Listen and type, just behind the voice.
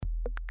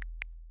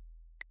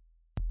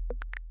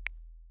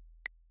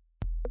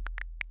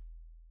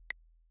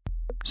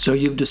So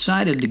you've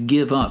decided to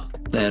give up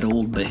that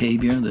old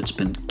behavior that's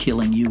been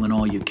killing you and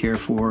all you care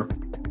for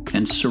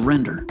and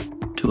surrender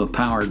to a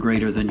power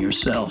greater than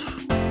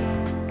yourself.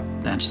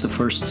 That's the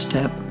first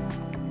step.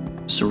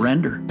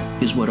 Surrender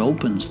is what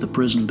opens the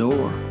prison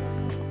door.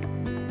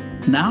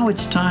 Now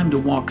it's time to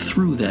walk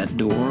through that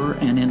door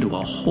and into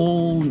a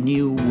whole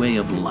new way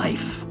of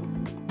life.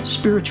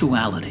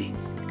 Spirituality,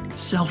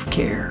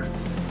 self-care,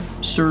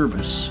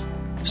 service,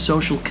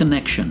 social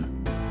connection,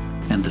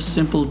 and the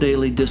simple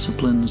daily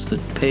disciplines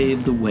that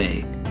pave the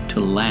way to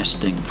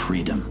lasting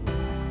freedom.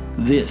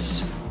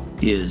 This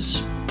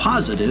is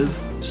Positive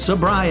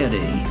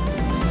Sobriety.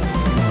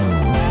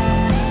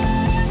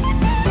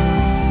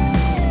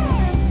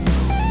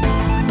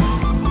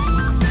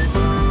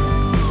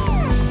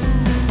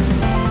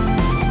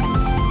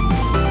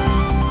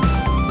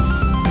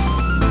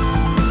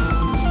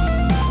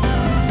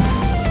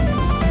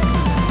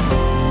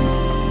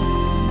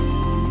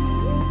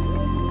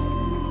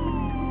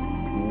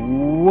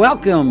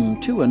 Welcome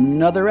to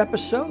another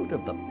episode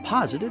of the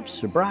Positive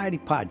Sobriety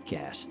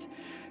Podcast.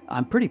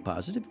 I'm pretty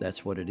positive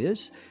that's what it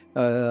is.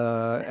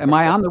 Am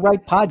I on the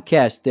right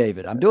podcast,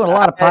 David? I'm doing a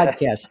lot of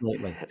podcasts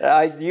lately.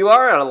 You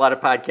are on a lot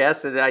of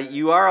podcasts, and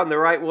you are on the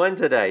right one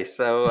today.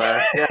 So,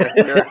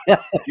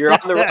 you're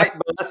on the right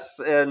bus,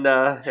 and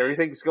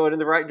everything's going in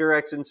the right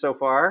direction so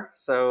far.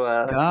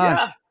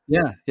 So,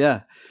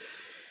 yeah.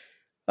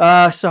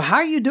 So how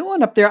are you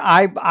doing up there?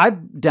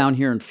 I'm down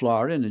here in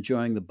Florida and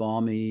enjoying the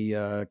balmy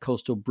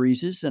coastal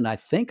breezes, and I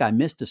think I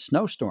missed a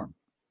snowstorm.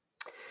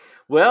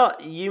 Well,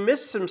 you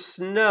missed some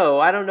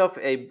snow. I don't know if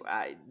it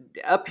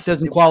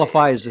doesn't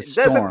qualify as a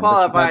storm. It doesn't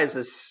qualify as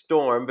a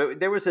storm, but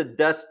there was a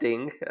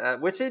dusting,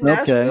 which in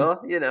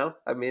Nashville,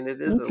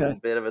 it is a little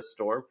bit of a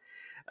storm.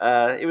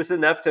 It was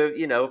enough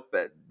to,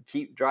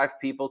 drive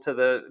people to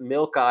the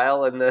milk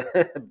aisle and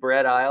the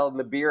bread aisle and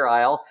the beer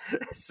aisle.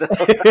 So,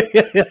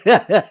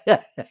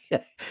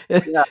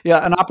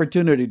 an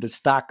opportunity to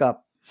stock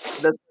up.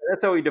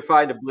 That's how we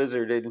defined a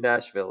blizzard in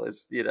Nashville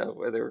is,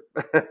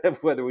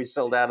 whether we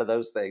sold out of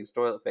those things,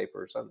 toilet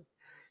paper or something.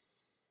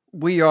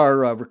 We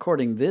are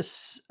recording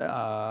this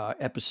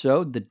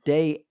episode the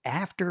day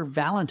after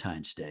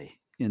Valentine's Day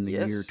in the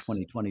year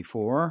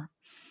 2024.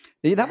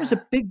 That was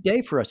a big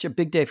day for us, a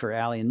big day for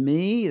Allie and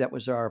me. That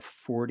was our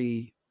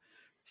 45th,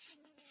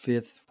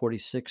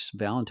 46th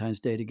Valentine's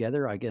Day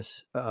together, I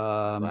guess.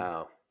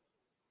 Wow.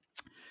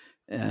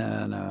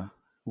 And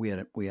we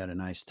had a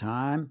nice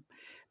time.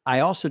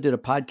 I also did a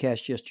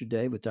podcast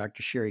yesterday with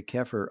Dr. Sherry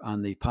Keffer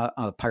on the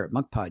Pirate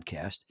Monk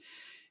podcast.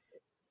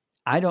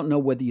 I don't know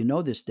whether you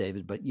know this,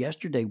 David, but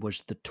yesterday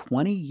was the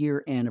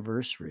 20-year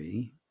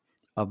anniversary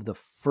of the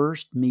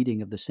first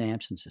meeting of the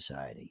Samson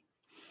Society.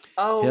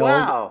 Oh, held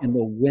wow. in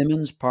the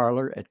women's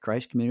parlor at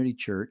Christ Community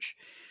Church.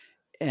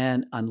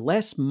 And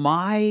unless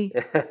my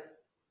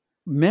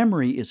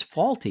memory is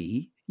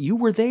faulty, you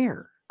were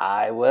there.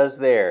 I was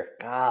there.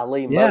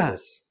 Golly,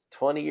 Moses,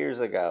 20 years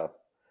ago.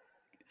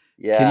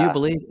 Yeah. Can you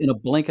believe in a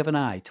blink of an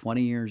eye,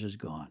 20 years is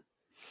gone?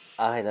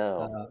 I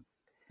know.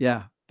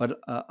 But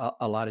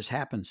a lot has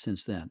happened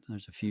since then.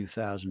 There's a few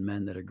thousand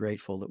men that are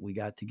grateful that we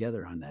got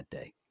together on that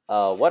day.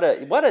 What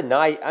a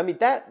night. I mean,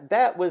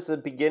 that was the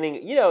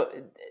beginning.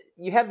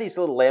 You have these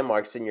little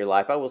landmarks in your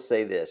life. I will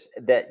say this,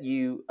 that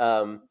you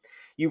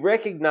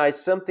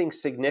recognize something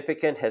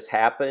significant has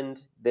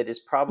happened that is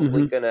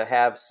probably going to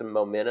have some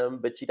momentum,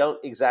 but you don't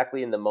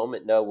exactly in the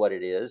moment know what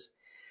it is.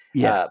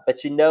 Yeah.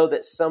 But you know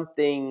that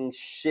something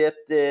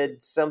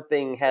shifted,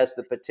 something has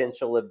the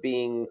potential of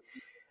being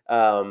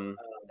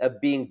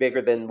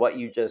bigger than what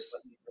you just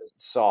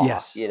saw.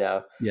 Yes.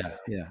 Yeah.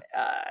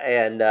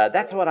 And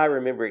that's what I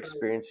remember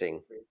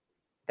experiencing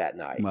that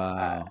night.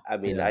 Wow. I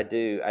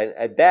do.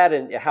 That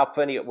and how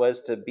funny it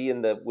was to be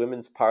in the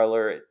women's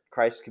parlor at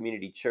Christ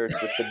Community Church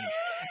with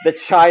the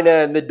china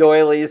and the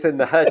doilies and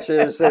the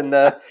hutches and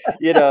the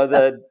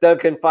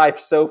Duncan Fife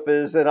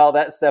sofas and all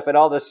that stuff and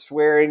all the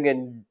swearing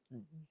and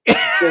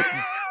just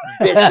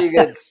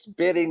bitching and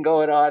spitting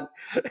going on.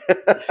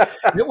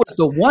 It was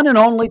the one and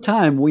only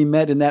time we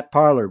met in that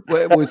parlor.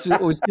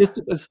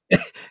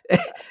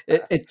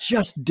 It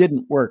just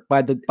didn't work.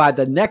 By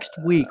the next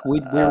week,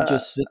 we were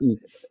just sitting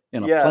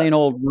in a plain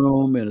old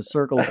room in a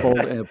circle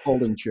of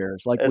folding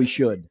chairs, like we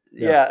should.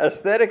 Yeah,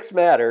 aesthetics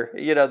matter.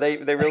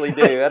 They really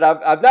do. And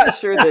I'm not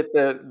sure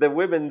that the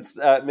women's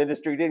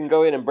ministry didn't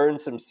go in and burn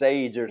some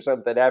sage or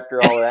something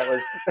after all that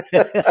was.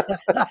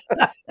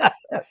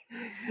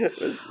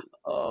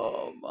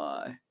 Oh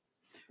my.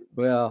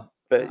 Well,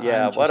 but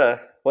yeah,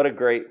 what a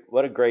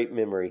great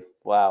memory.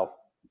 Wow.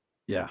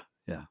 Yeah.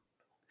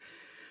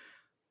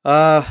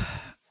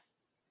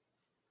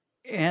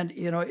 And,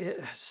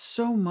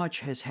 so much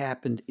has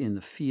happened in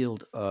the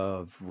field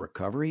of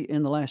recovery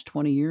in the last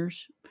 20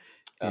 years.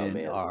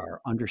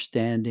 Our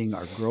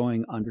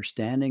growing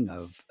understanding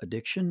of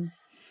addiction,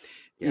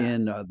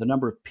 in the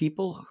number of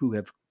people who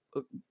have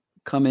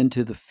come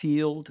into the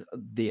field,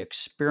 the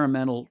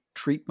experimental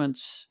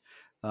treatments,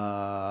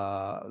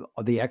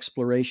 the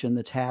exploration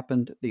that's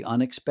happened, the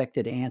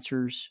unexpected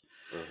answers,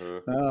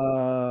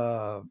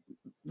 Mm-hmm.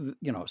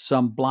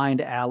 Some blind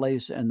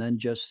alleys, and then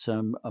just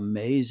some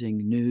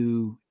amazing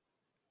new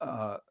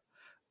uh,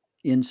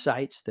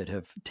 insights that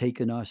have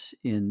taken us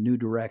in new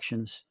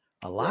directions.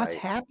 A lot's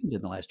Right. happened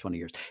in the last 20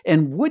 years.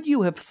 And would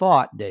you have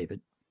thought,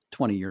 David,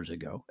 20 years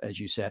ago, as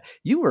you said,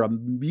 you were a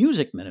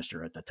music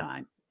minister at the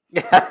time?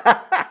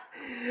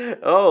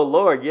 Oh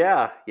Lord,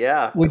 yeah,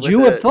 yeah. Would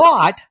you have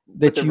thought With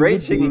that the you would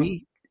raging.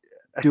 be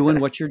doing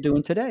what you're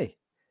doing today?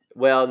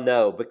 Well,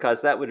 no,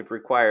 because that would have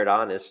required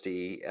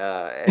honesty.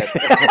 Yeah,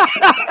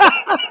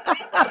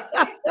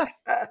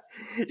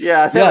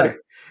 that would Yeah. have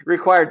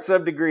required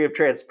some degree of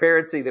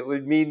transparency that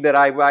would mean that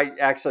I might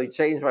actually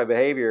change my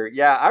behavior.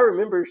 Yeah, I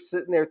remember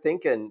sitting there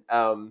thinking,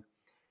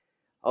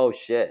 oh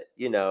shit,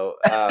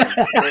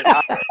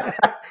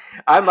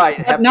 I might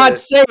But have not to.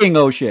 saying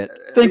oh shit,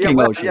 Yeah, thinking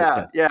well, oh shit.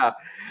 yeah, Yeah.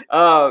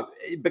 yeah.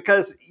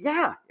 Because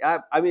yeah,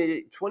 I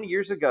mean, 20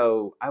 years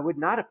ago, I would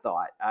not have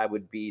thought I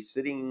would be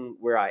sitting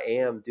where I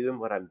am doing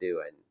what I'm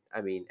doing.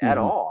 I mean, Hmm. at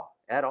all.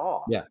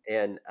 Yeah.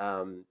 And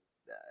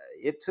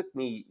it took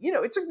me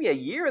a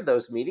year of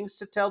those meetings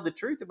to tell the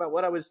truth about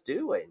what I was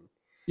doing.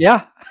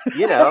 Yeah.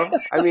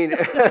 I mean,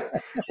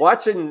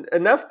 watching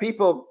enough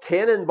people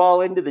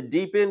cannonball into the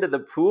deep end of the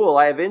pool,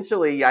 I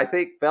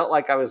think, felt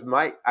like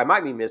I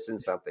might be missing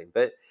something.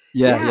 But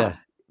Yeah. yeah, Yeah.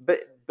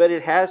 but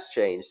it has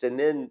changed. And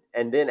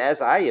then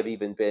as I have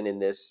even been in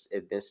this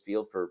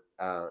field for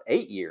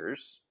 8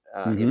 years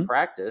in Hmm.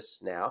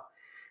 practice now,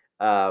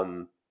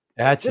 um,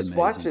 That's just amazing to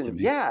watching,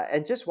 me. yeah,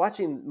 and just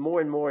watching more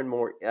and more and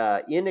more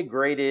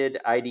integrated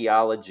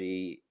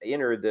ideology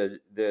enter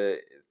the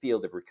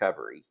field of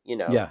recovery.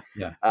 Yeah.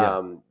 Yeah.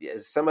 Yeah.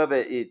 Some of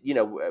it,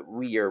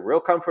 we are real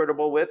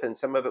comfortable with, and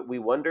some of it we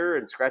wonder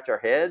and scratch our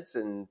heads,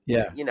 and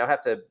Yeah.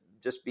 have to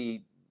just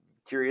be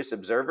curious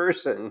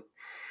observers, and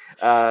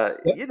Well,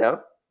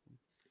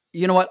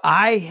 you know what?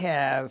 I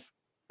have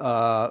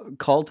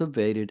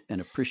cultivated an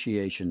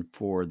appreciation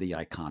for the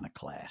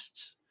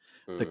iconoclasts,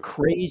 the mm,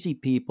 crazy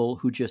people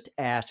who just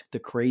ask the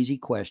crazy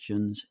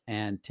questions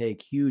and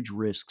take huge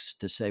risks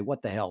to say,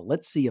 what the hell?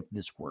 Let's see if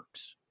this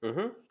works.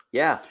 hmm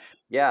yeah,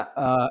 yeah,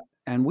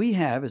 And we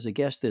have, as a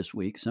guest this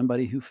week,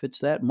 somebody who fits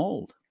that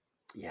mold.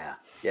 yeah,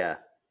 yeah.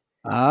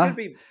 It's gonna Uh,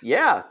 be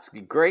yeah. It's a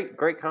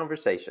great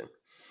conversation.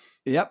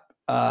 yep.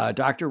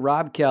 Dr.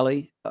 Robb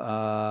Kelly,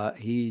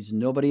 he's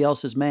nobody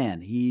else's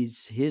man.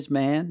 He's his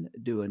man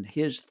doing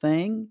his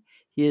thing,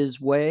 his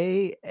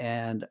way,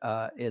 and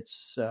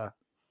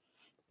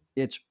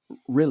it's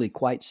really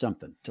quite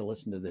something to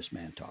listen to this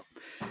man talk.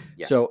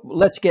 Yeah. So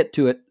let's get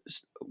to it.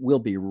 We'll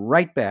be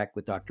right back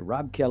with Dr.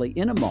 Robb Kelly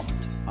in a moment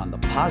on the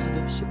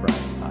Positive Sobriety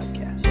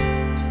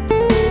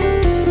Podcast.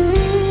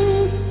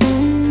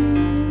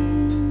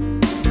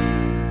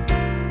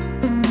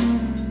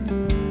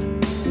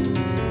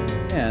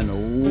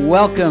 And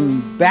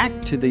welcome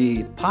back to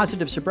the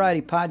Positive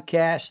Sobriety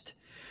Podcast.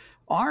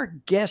 Our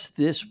guest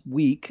this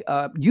week,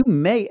 you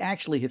may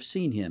actually have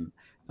seen him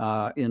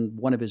in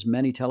one of his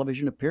many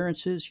television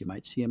appearances. You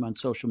might see him on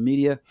social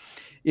media.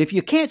 If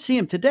you can't see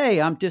him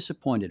today, I'm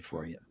disappointed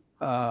for you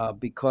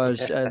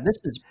because this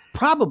is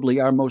probably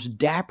our most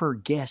dapper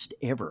guest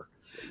ever.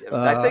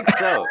 I think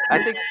so.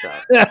 I think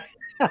so.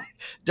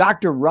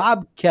 Dr.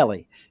 Robb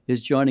Kelly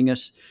is joining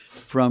us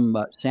from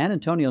San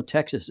Antonio,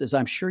 Texas, as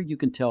I'm sure you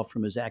can tell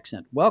from his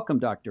accent. Welcome,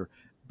 Dr.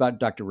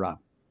 Robb.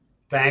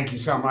 Thank you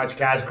so much,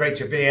 guys. Great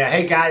to be here.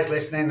 Hey, guys,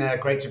 listening.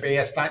 Great to be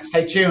here.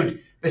 Stay tuned.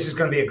 This is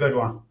going to be a good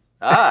one.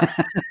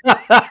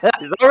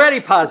 He's already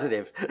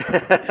positive.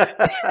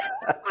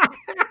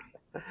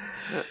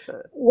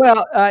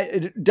 Well,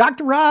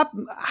 Dr. Robb,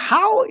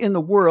 how in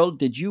the world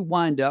did you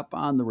wind up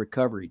on the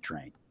recovery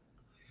train?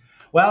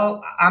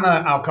 Well, I'm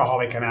an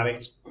alcoholic and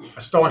addict,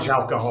 a staunch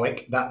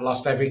alcoholic that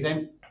lost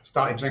everything.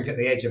 Started drinking at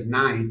the age of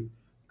 9.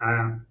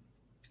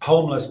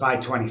 Homeless by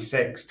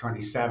 26,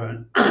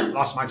 27.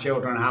 Lost my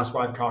children,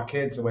 housewife, car,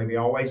 kids, the way we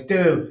always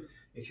do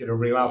if you're a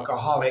real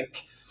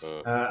alcoholic,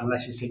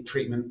 unless you seek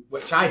treatment,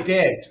 which I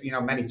did,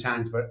 many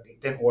times, but it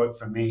didn't work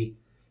for me.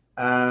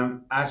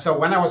 So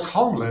when I was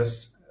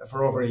homeless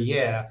for over a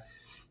year,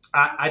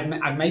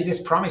 I'd made this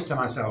promise to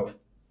myself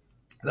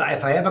that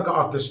if I ever got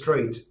off the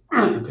street,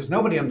 because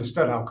nobody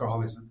understood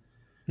alcoholism,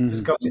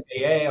 just go to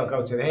the AA or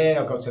go to the head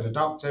or go to the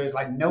doctor. It's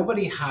like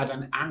nobody had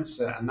an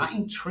answer. And that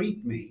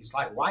intrigued me. It's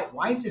like,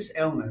 why is this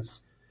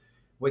illness,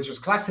 which was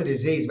classed a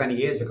disease many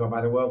years ago by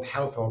the World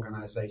Health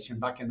Organization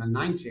back in the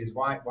 90s,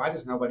 why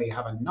does nobody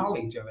have a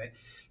knowledge of it?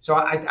 So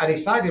I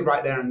decided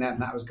right there and then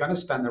that I was going to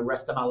spend the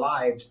rest of my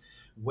lives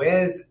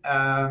with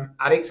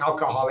addicts,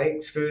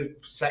 alcoholics, food,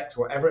 sex,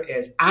 whatever it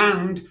is,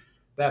 and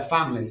their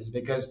families,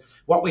 because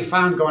what we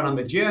found going on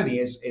the journey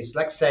is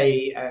let's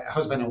say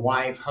husband and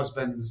wife,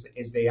 husband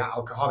is the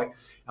alcoholic,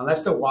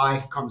 unless the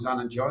wife comes on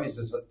and joins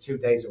us 2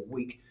 days a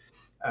week,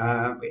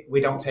 we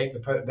don't take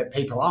the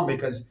people on,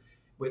 because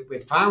we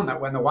found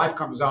that when the wife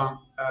comes on,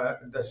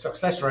 the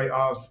success rate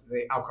of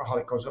the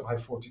alcoholic goes up by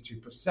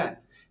 42%,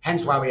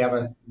 hence why we have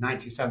a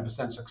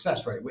 97%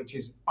 success rate, which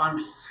is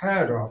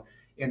unheard of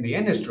in the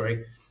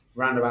industry,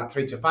 around about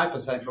 3 to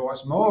 5%. But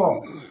what's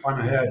more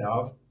unheard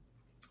of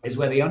is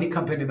we're the only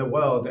company in the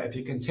world that if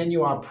you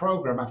continue our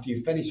program after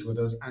you finish with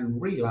us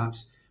and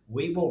relapse,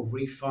 we will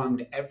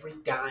refund every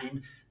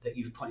dime that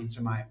you've put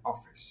into my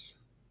office.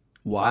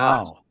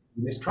 Wow.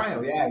 In this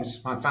trial, yeah,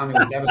 my family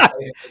was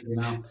devastated, you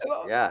know.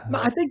 Yeah.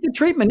 I think the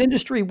treatment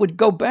industry would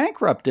go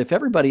bankrupt if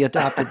everybody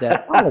adopted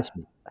that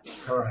policy.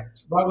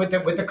 Correct. Well, with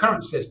the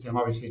current system,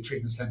 obviously,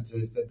 treatment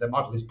centres, the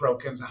model is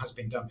broken. It has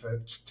been done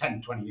for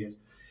 10, 20 years.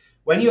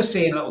 When you're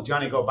seeing little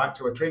Johnny go back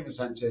to a treatment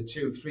centre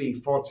 2, 3,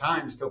 4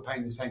 times, still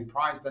paying the same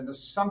price, then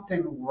there's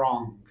something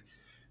wrong.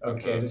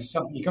 Okay, there's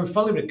something you can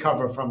fully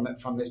recover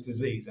from this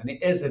disease, and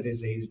it is a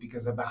disease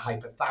because of the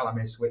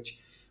hypothalamus, which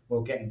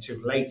we'll get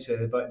into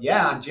later. But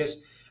yeah, I'm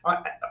just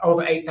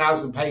over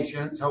 8,000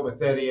 patients, over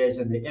 30 years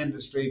in the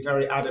industry,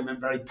 very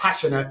adamant, very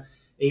passionate,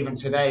 even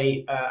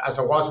today, as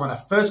I was when I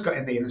first got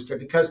in the industry,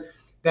 because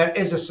there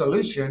is a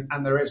solution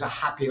and there is a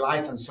happy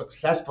life and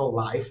successful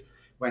life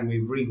when we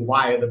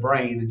rewire the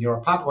brain and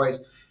neural pathways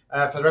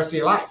for the rest of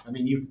your life. I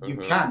mean, you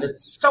can.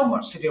 There's so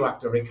much to do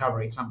after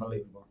recovery. It's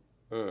unbelievable.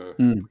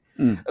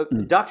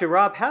 Dr.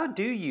 Robb, how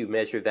do you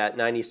measure that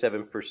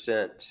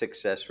 97%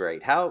 success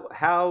rate?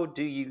 How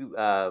do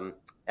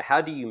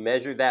you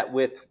measure that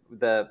with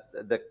the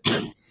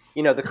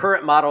the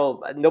current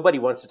model? Nobody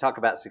wants to talk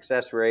about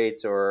success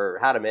rates or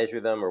how to measure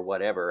them or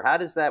whatever. How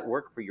does that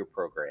work for your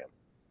program?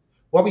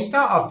 Well, we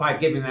start off by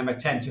giving them a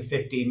 10 to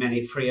 15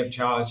 minute free of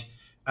charge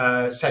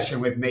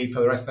session with me for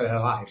the rest of their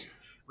lives,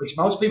 which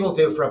most people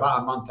do for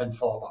about a month and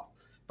fall off.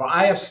 But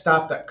I have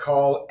staff that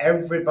call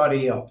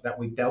everybody up that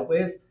we've dealt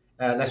with,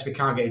 unless we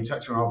can't get in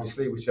touch with them,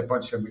 obviously, which is a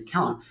bunch of them we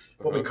can't.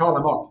 But we call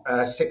them up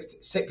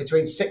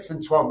between 6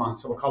 and 12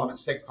 months. So we'll call them at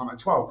 6, call them at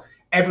 12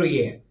 every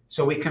year.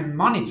 So we can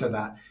monitor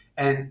that.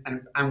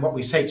 And what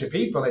we say to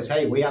people is,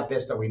 hey, we have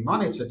this that we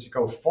monitor to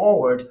go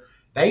forward.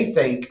 They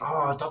think,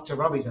 oh, Dr.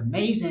 Robb is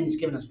amazing. He's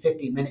giving us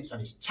 15 minutes of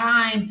his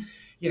time.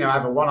 I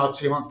have a 1 or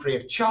 2 month free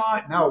of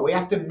charge. No, we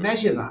have to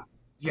measure that.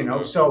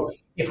 So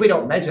if we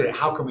don't measure it,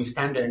 how can we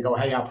stand there and go,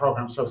 hey, our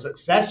program's so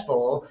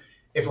successful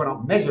if we're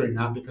not measuring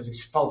that, because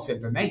it's false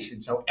information?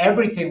 So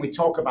everything we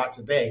talk about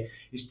today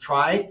is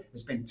tried,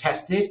 it's been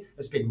tested,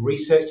 it's been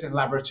researched in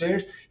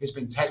laboratories, it's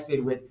been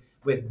tested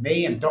with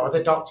me and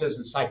other doctors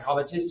and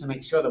psychologists to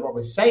make sure that what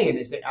we're saying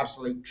is the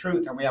absolute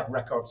truth, and we have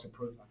records to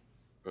prove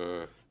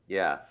that.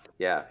 Yeah.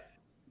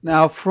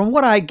 Now, from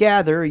what I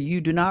gather,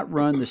 you do not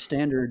run the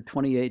standard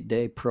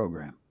 28-day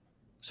program.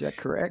 Is that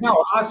correct?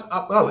 No,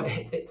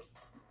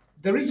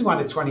 the reason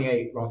why the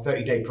 28 or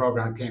 30-day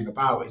program came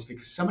about is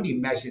because somebody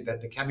measured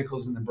that the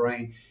chemicals in the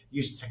brain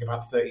used to take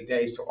about 30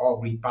 days to all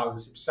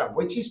rebalance itself,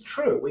 which is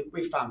true.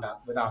 We found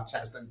out with our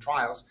tests and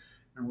trials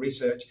and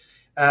research.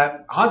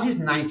 Ours is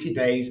 90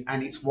 days,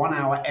 and it's 1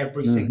 hour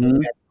every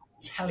single day.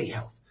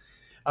 Telehealth.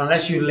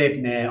 Unless you live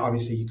near,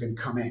 obviously, you can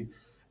come in.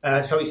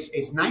 So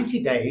it's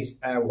 90 days.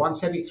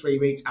 Once every 3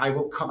 weeks, I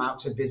will come out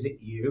to visit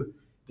you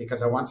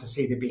because I want to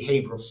see the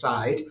behavioral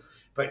side.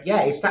 But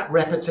yeah, it's that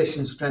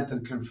repetition, strength,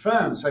 and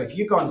confirm. So if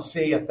you go and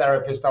see a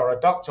therapist or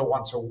a doctor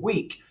once a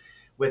week,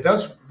 with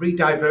us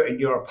rediverting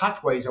neural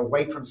pathways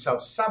away from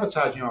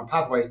self-sabotage neural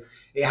pathways,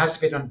 it has to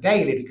be done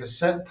daily because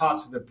certain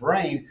parts of the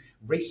brain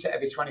reset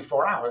every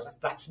 24 hours.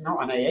 That's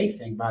not an AA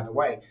thing, by the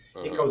way.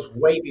 It goes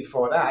way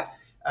before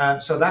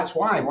that. So that's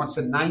why once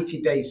the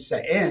 90 days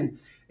set in,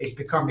 it's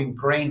become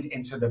ingrained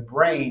into the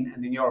brain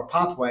and the neural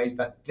pathways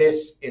that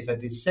this is a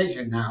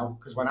decision now.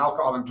 Because when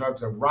alcohol and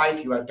drugs arrive,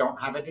 you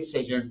don't have a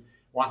decision.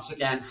 Once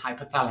again,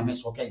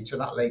 hypothalamus, we'll get into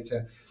that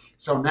later.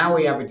 So now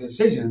we have a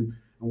decision.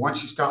 And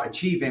once you start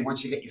achieving,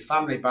 once you get your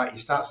family back, you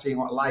start seeing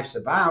what life's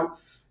about.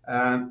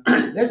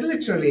 There's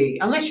literally,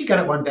 unless you get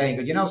it one day and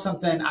go, you know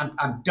something,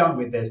 I'm done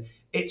with this.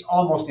 It's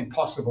almost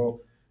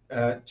impossible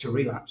to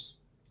relapse,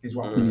 is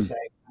what we say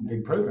and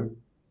been proven.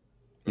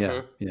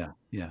 Yeah.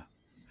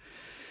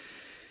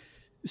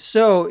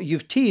 So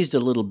you've teased a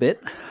little bit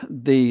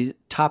the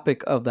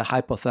topic of the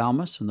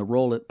hypothalamus and the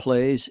role it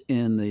plays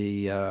in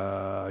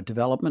the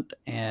development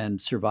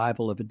and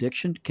survival of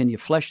addiction. Can you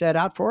flesh that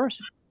out for us?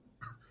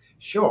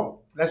 Sure.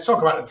 Let's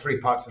talk about the 3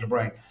 parts of the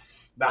brain.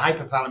 The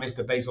hypothalamus,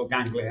 the basal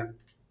ganglia,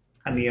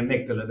 and the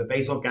amygdala. The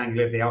basal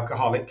ganglia of the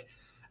alcoholic.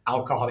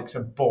 Alcoholics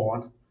are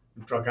born.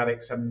 Drug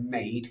addicts are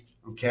made.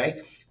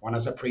 Okay? One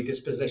has a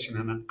predisposition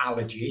and an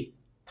allergy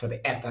to the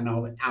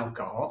ethanol in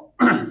alcohol.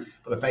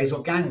 But the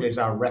basal ganglia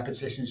are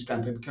repetition,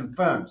 strength, and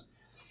confirms.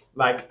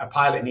 Like a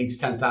pilot needs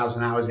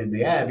 10,000 hours in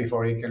the air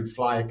before he can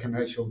fly a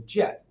commercial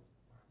jet.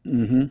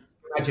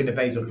 Imagine the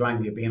basal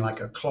ganglia being like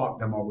a clock.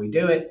 The more we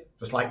do it,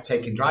 just like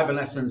taking driving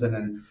lessons. And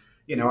then,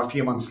 a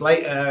few months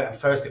later, at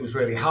first it was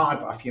really hard,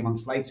 but a few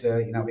months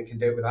later, we can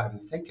do it without even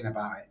thinking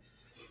about it.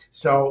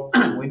 So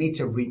we need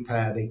to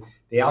repair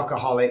the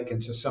alcoholic,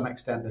 and to some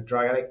extent the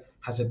drug addict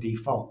has a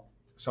default.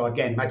 So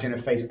again, imagine a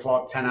phase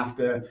clock, 10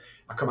 after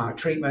I come out of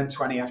treatment,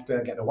 20 after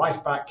get the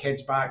wife back,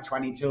 kids back,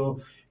 20 till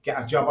get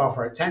a job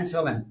offer at 10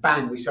 till, and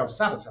bang, we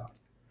self-sabotage.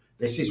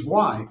 This is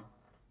why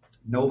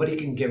nobody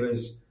can give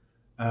us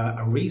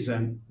a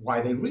reason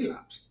why they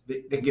relapsed.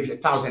 They give you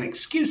 1,000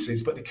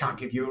 excuses, but they can't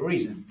give you a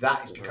reason.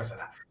 That is because of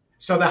that.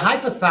 So the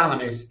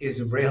hypothalamus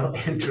is real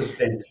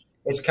interesting.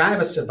 It's kind of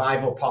a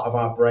survival part of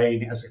our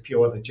brain as a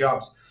few other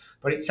jobs,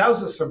 but it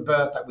tells us from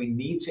birth that we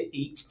need to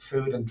eat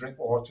food and drink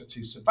water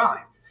to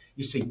survive.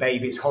 You see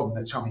babies holding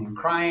their tummy and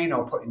crying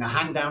or putting their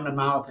hand down the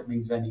mouth. It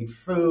means they need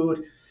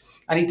food.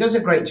 And he does a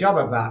great job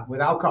of that with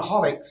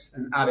alcoholics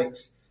and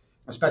addicts,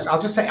 especially.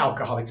 I'll just say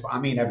alcoholics, but I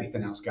mean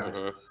everything else,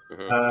 guys.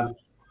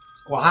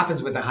 What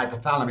happens with the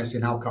hypothalamus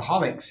in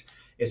alcoholics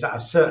is at a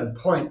certain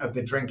point of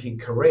the drinking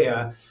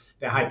career,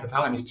 the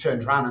hypothalamus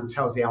turns around and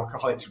tells the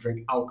alcoholic to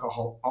drink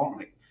alcohol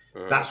only.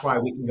 That's why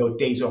we can go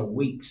days or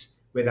weeks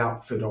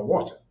without food or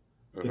water,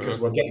 because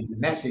we're getting the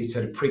message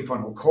to the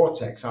prefrontal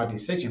cortex, our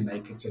decision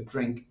maker, to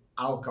drink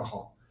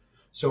alcohol.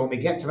 So when we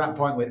get to that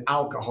point with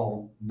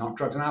alcohol, not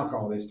drugs and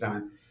alcohol this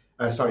time,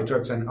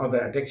 drugs and other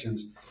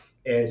addictions,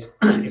 is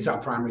our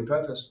primary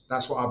purpose.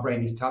 That's what our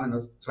brain is telling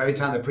us. So every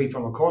time the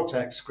prefrontal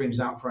cortex screams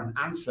out for an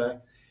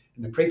answer,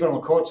 and the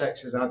prefrontal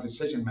cortex is our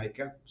decision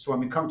maker. So when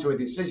we come to a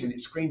decision,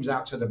 it screams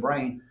out to the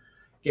brain,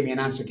 give me an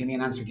answer, give me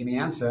an answer, give me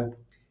an answer.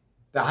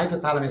 The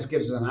hypothalamus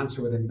gives us an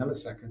answer within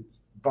milliseconds,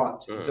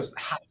 but it doesn't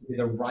have to be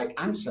the right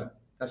answer.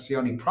 That's the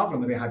only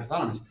problem with the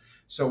hypothalamus.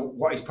 So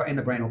what is put in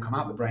the brain will come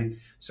out the brain.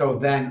 So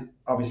then,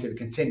 obviously, we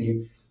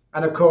continue.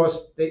 And of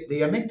course, the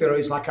amygdala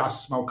is like our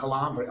smoke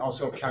alarm, but it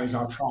also carries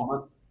our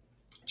trauma.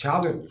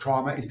 Childhood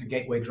trauma is the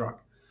gateway drug.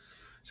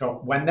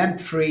 So when them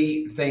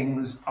three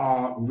things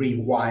are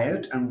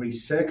rewired and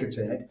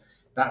recircuited,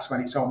 that's when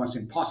it's almost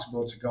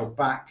impossible to go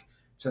back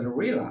to the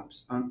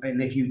relapse.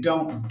 And if you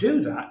don't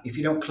do that, if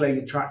you don't clear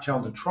your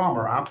childhood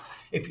trauma out,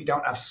 if you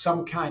don't have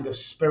some kind of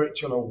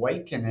spiritual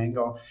awakening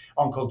or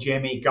Uncle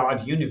Jimmy,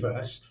 God,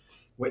 universe,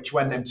 which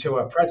when them two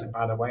are present,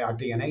 by the way, our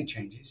DNA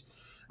changes.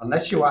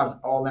 Unless you have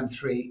all them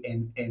three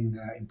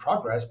in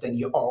progress, then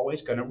you're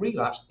always going to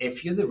relapse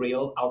if you're the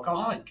real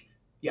alcoholic.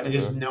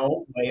 There's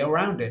no way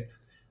around it.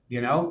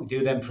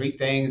 Do them three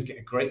things, get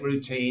a great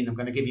routine. I'm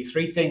going to give you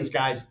three things,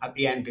 guys, at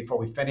the end before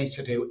we finish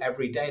to do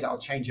every day that'll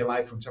change your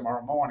life from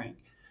tomorrow morning.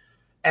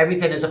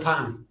 Everything is a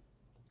pattern.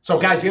 So,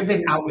 guys, you've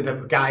been out with the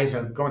guys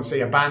or go and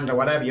see a band or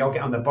whatever. You'll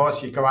get on the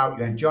bus, you go out,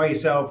 you enjoy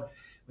yourself.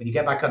 When you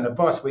get back on the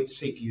bus, which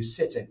seat do you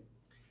sit in?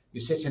 You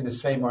sit in the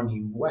same one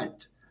you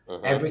went.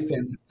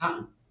 Everything's a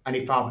pattern. And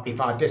if our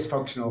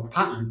dysfunctional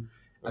pattern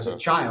as a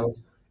child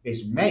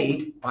is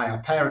made by our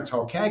parents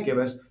or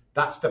caregivers,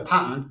 that's the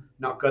pattern,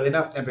 not good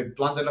enough, never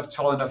blonde enough,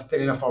 tall enough,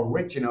 thin enough, or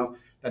rich enough,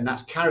 then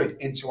that's carried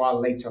into our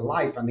later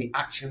life. And the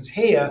actions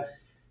here,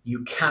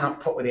 you cannot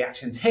put with the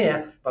actions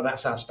here, but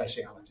that's our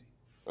speciality.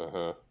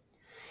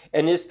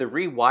 And is the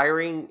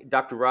rewiring,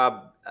 Dr.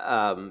 Robb,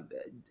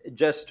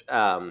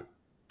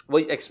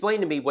 explain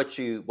to me what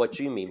you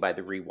mean by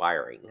the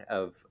rewiring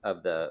of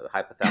the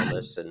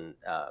hypothalamus and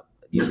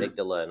the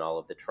amygdala and all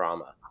of the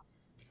trauma?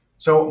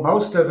 So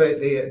most of it,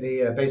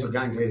 the basal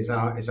ganglia is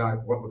our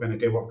what we're going to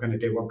do, what we're going to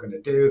do, what we're going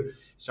to do.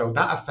 So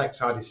that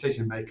affects our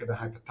decision maker, the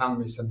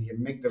hypothalamus, and the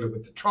amygdala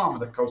with the trauma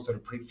that goes to the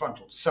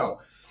prefrontal. So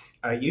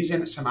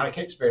using somatic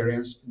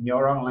experience,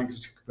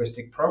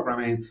 neuro-linguistic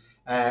programming,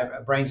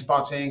 brain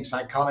spotting,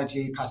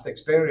 psychology, past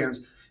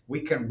experience, we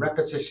can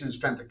repetition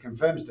strength that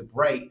confirms the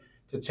brain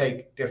to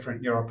take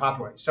different neural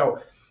pathways. So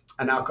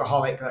an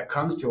alcoholic that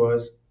comes to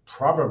us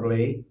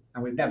probably,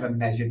 and we've never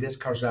measured this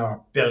because there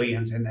are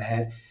billions in the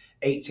head,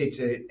 80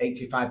 to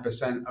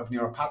 85% of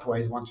neural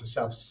pathways want to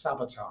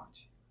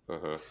self-sabotage.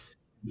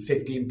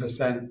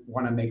 15%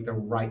 want to make the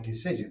right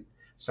decision.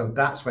 So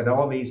that's where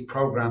all these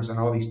programs and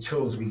all these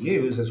tools we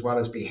use, as well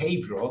as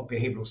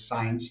behavioral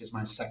science is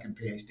my second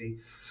PhD.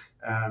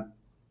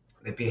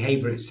 The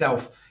behavior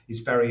itself is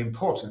very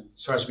important.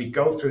 So as we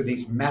go through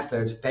these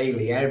methods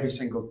daily, every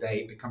single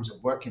day, it becomes a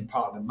working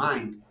part of the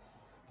mind.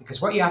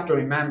 Because what you have to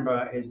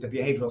remember is the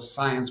behavioral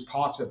science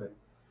part of it.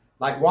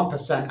 Like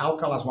 1%,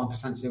 alcohol has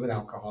 1% to do with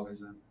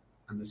alcoholism.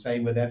 And the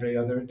same with every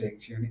other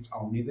addiction. It's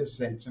only the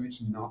symptom,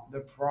 it's not the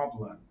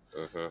problem.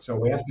 So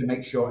we have to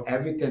make sure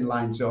everything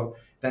lines up.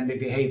 Then the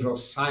behavioral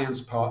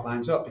science part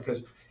lines up.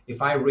 Because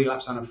if I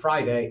relapse on a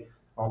Friday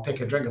or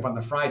pick a drink up on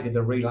the Friday,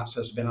 the relapse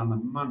has been on the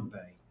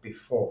Monday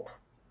before.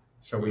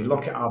 So we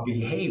look at our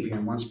behavior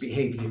and one's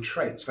behavior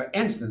traits. For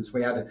instance,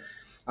 we had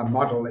a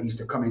model that used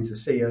to come in to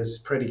see us,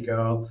 pretty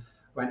girl,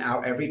 went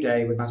out every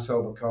day with my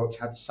sober coach,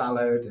 had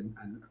salad and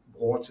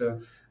water.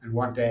 And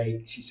one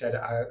day she said,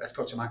 let's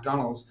go to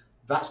McDonald's.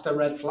 That's the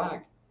red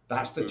flag.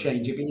 That's the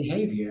change of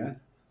behavior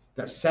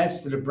that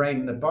says to the brain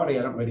and the body,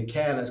 I don't really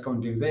care, let's go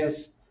and do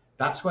this.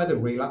 That's where the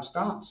relapse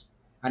starts.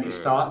 And it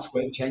starts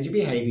with change of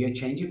behavior,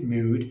 change of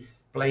mood,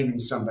 blaming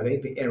somebody,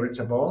 be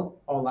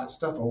irritable, all that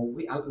stuff,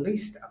 at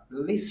least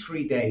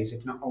 3 days,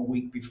 if not a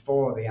week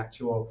before the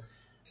actual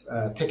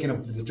picking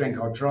up the drink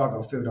or drug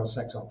or food or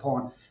sex or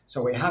porn.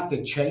 So we have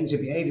to change the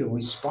behavior when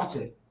we spot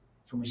it.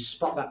 So when we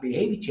spot that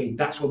behavior change,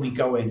 that's when we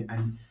go in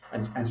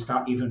and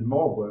start even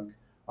more work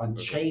on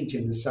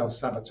changing the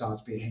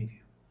self-sabotage behavior.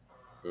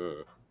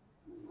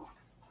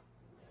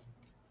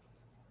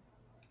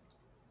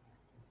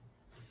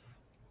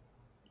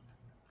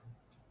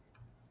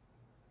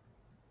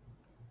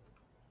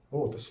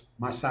 Oh,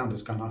 my sound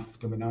has gone off.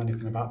 Do we know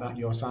anything about that,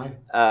 your side?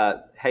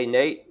 Hey,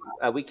 Nate,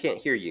 we can't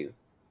hear you.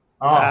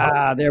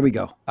 Oh, There we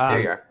go.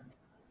 There you are.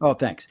 Oh,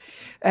 thanks.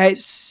 Hey,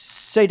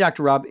 say,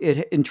 Dr. Robb,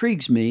 it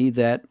intrigues me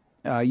that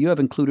you have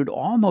included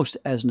almost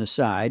as an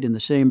aside in the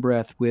same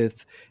breath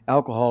with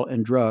alcohol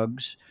and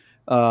drugs,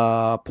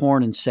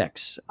 porn and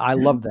sex. I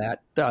love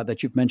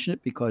that you've mentioned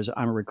it because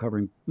I'm a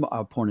recovering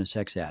porn and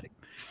sex addict.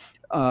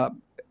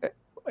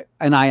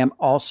 And I am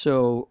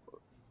also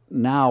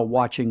now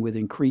watching with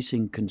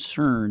increasing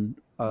concern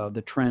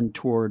the trend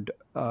toward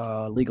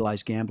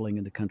legalized gambling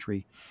in the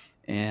country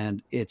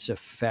and its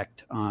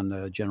effect on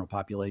the general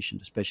population,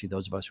 especially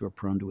those of us who are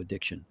prone to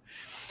addiction.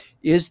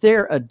 Is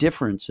there a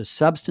difference, a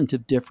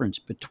substantive difference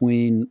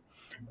between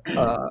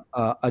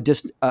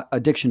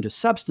addiction to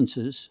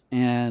substances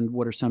and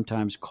what are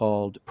sometimes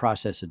called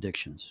process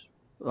addictions?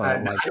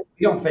 no,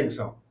 we don't think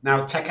so.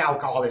 Now, take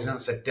alcoholism,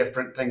 it's a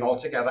different thing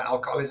altogether.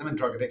 Alcoholism and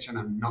drug addiction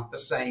are not the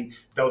same,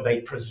 though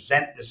they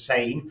present the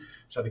same.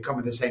 So they come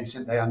with the same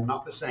sin, they are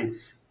not the same.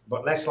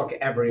 But let's look at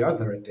every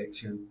other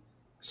addiction,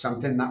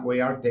 something that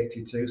we are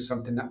addicted to,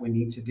 something that we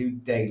need to do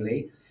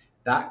daily.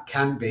 That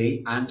can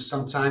be, and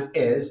sometimes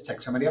is, take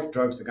somebody off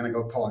drugs, they're going to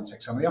go porn.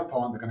 Take somebody off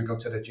porn, they're going to go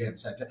to the gym.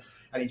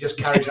 And it just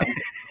carries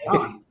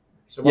on.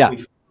 So what we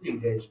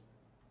find is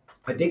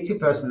addictive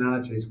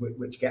personalities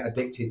which get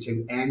addicted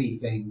to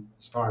anything,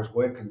 as far as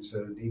we're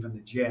concerned, even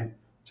the gym,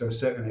 to a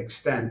certain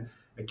extent,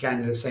 are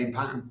kind of the same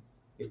pattern.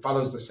 It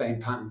follows the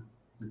same pattern,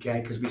 okay?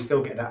 Because we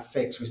still get that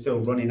fix. We're still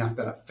running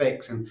after that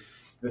fix. And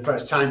the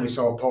first time we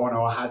saw porn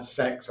or had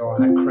sex or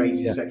had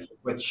crazy sex,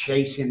 we're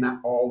chasing that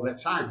all the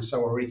time.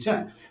 So a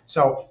return.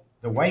 So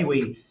the way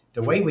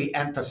we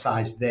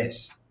emphasize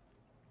this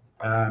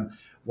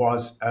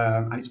was,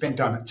 and it's been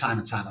done time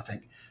and time, I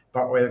think,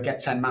 but we'll get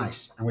 10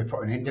 mice and we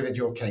put in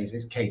individual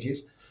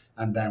cages.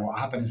 And then what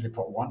happens is we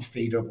put one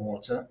feeder of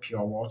water,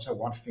 pure water,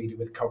 one feeder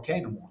with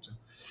cocaine and water.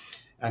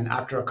 And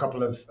after a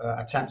couple of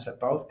attempts at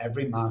both,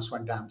 every mouse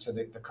went down to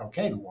the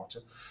cocaine and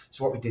water.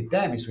 So what we did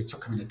then is we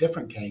took them in a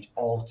different cage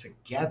all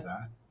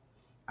together.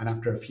 And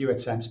after a few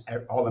attempts,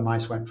 all the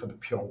mice went for the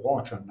pure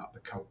water and not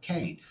the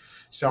cocaine.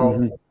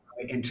 So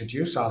we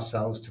introduce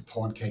ourselves to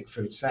porn, cake,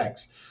 food,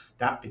 sex.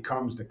 That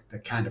becomes the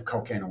kind of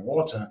cocaine and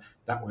water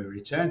that we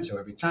return to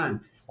every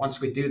time. Once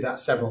we do that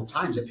several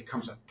times, it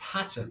becomes a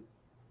pattern,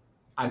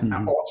 an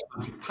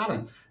automatic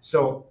pattern.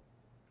 So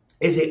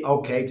is it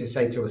okay to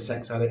say to a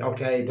sex addict,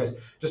 okay,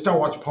 just don't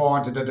watch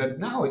porn?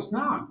 No, it's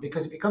not,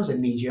 because it becomes an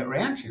immediate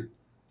reaction.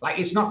 Like,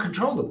 it's not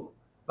controllable.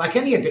 Like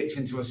any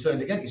addiction to a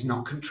certain extent, it's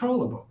not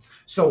controllable.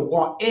 So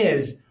what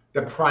is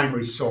the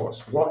primary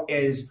source? What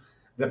is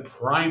the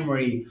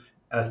primary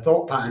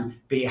thought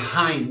pattern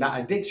behind that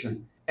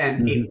addiction?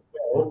 And it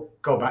will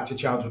go back to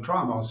childhood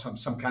trauma or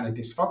some kind of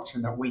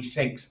dysfunction that we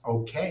think's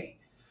okay.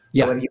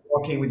 So whether you're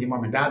walking with your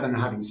mom and dad and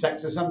having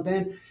sex or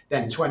something,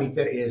 then 20,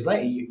 30 years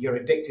later, you're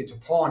addicted to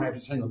porn every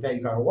single day.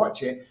 You've got to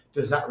watch it.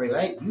 Does that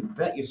relate? You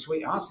bet your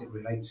sweet ass it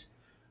relates.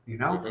 You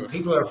know, and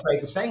people are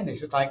afraid of saying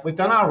this. It's like, we've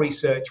done our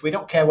research. We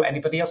don't care what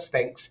anybody else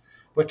thinks.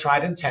 We're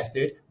tried and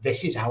tested.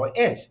 This is how it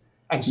is.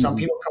 And some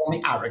people call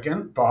me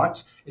arrogant,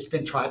 but it's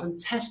been tried and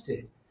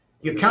tested.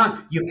 You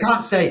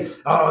can't say,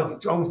 oh,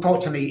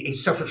 unfortunately, he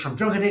suffers from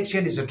drug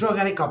addiction. He's a drug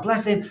addict. God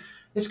bless him.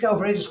 This guy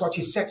over here just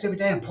watches sex every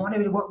day and porn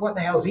every day. What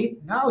the hell is he?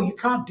 No, you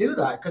can't do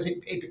that because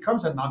it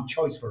becomes a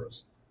non-choice for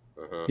us.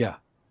 Yeah.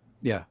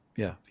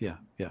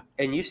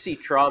 And you see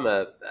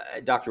trauma,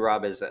 Dr.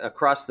 Robb, is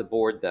across the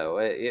board, though,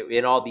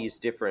 in all these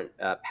different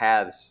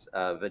paths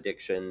of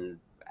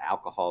addiction,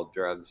 alcohol,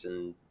 drugs,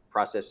 and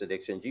process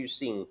addictions.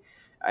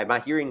 Am I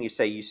hearing you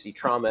say you see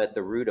trauma at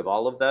the root of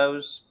all of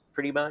those,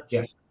 pretty much?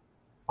 Yes.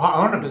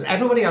 100%.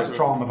 Everybody has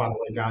trauma, by the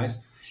way, guys.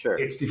 Sure.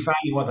 It's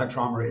defining what that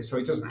trauma is. So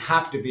it doesn't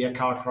have to be a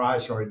car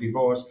crash or a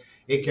divorce.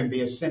 It can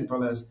be as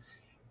simple as,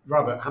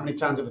 Robert, how many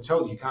times have I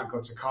told you can't go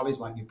to college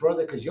like your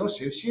brother because you're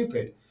so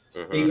stupid?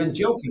 Even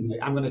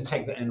jokingly, I'm going to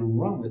take that in and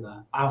run with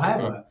that.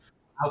 However,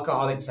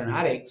 alcoholics and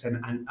addicts,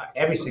 and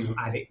every single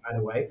addict, by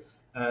the way,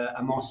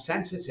 are more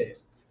sensitive.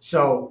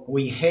 So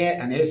we hear,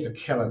 and here's the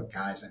killer,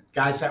 guys.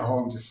 Guys at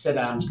home, just sit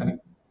down. It's going to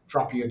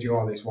drop you a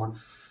jaw, this one.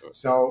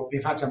 So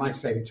in fact, I might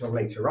save it till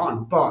later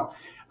on. But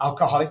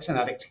alcoholics and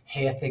addicts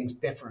hear things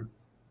different,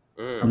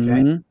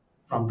 okay,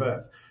 from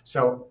birth.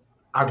 So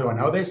how do I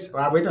know this?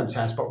 Well, we've done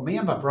tests, but me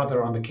and my brother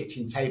were on the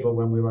kitchen table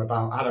when we were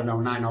about,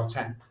 9 or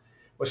 10.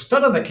 We're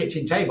stood on the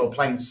kitchen table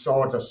playing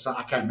swords or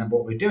I can't remember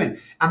what we're doing.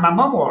 And my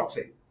mum walks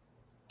in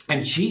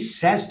and she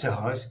says to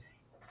us,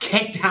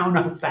 get down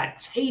off that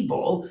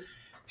table,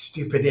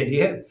 stupid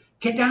idiot.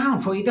 Get down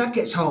before your dad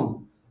gets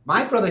home.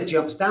 My brother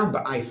jumps down,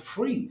 but I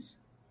freeze.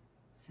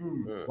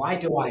 Why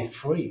do I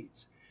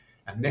freeze?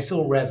 And this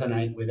will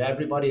resonate with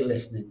everybody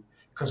listening,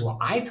 because what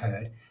I've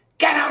heard,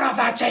 get out of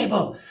that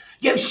table,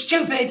 you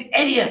stupid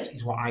idiot,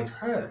 is what I've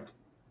heard.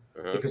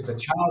 Because the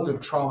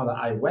childhood trauma that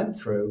I went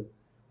through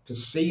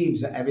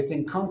perceives that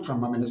everything comes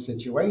from I'm in a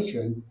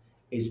situation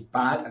is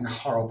bad and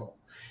horrible.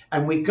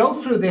 And we go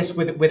through this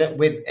with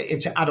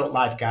it's adult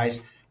life,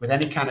 guys, with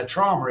any kind of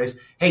trauma is,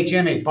 hey,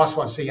 Jimmy, boss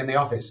wants to see you in the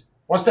office.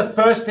 What's the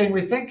first thing we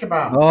think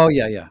about? Oh,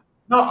 yeah, yeah.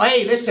 Not,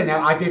 hey, listen,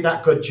 I did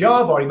that good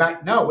job, or he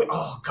might, no,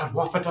 oh, God,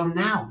 what have I done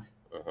now?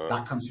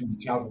 That comes from the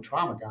childhood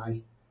trauma,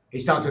 guys.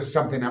 It's not just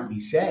something that we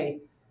say.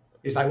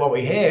 It's like what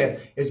we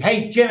hear is,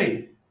 hey,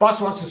 Jimmy,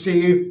 boss wants to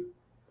see you.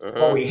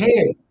 What we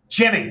hear is,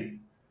 Jimmy,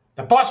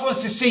 the boss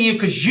wants to see you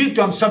because you've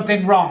done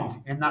something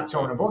wrong, in that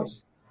tone of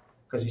voice,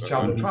 because it's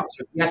childhood trauma.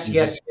 So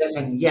yes,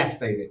 and yes,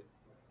 David.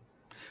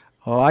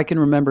 Oh, I can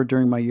remember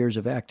during my years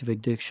of active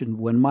addiction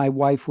when my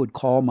wife would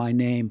call my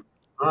name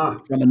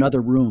from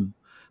another room,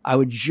 I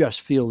would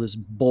just feel this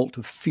bolt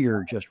of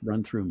fear just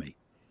run through me.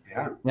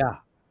 Yeah. Yeah,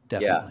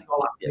 definitely.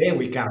 All that fear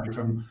we carry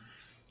from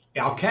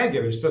our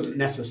caregivers doesn't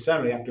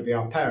necessarily have to be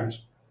our parents.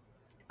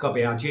 It could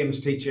be our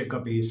gyms teacher, it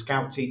could be a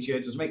scout teacher.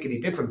 It doesn't make any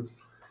difference.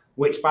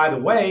 Which, by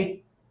the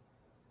way,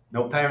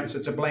 no parents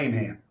are to blame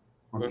here.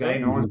 Okay?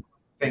 No one's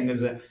pointing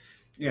fingers at,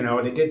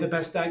 they did the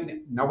best.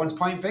 No one's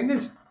pointing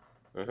fingers.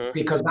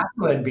 Because that's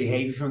learned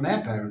behavior from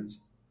their parents.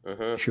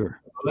 Sure.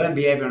 Learned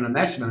behavior on a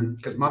measurement,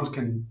 because moms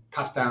can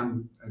pass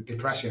down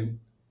depression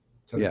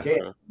to the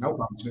kid. No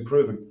problem. It's been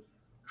proven.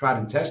 Tried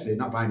and tested,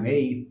 not by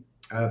me,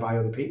 by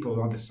other people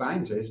or the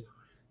scientists.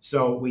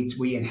 So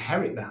we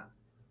inherit that.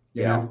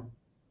 You know,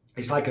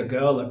 it's like a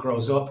girl that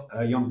grows up,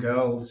 a young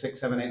girl, 6,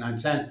 7, 8, 9,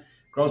 10,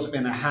 grows up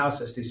in a house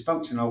that's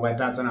dysfunctional where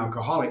dad's an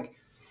alcoholic.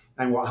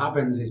 And what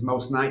happens is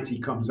most nights he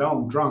comes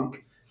home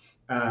drunk.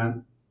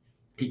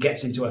 He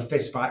gets into a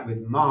fist fight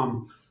with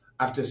mom.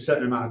 After a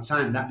certain amount of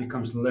time, that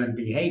becomes learned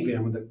behavior.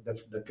 And when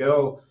the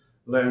girl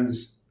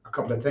learns a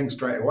couple of things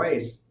straight away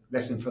is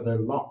listen for the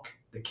lock,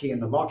 the key in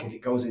the lock. If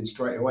it goes in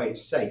straight away,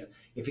 it's safe.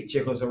 If it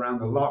jiggles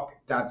around the lock,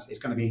 it's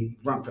going to be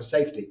run for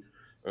safety.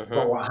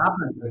 But what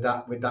happens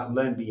with that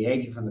learned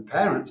behavior from the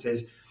parents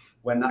is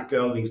when that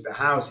girl leaves the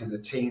house in the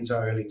teens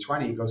or early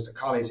 20s, goes to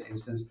college, for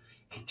instance,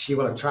 she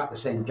will attract the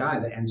same guy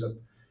that ends up,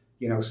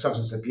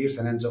 substance abuse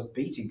and ends up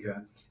beating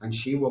her. And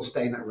she will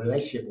stay in that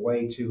relationship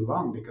way too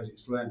long because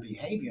it's learned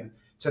behavior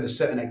to the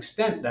certain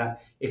extent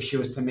that if she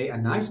was to meet a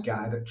nice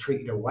guy that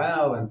treated her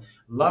well and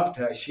loved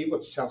her, she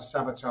would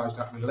self-sabotage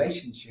that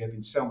relationship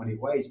in so many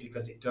ways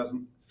because it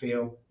doesn't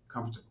feel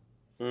comfortable.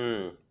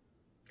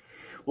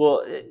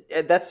 Well,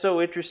 that's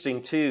so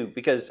interesting too,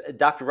 because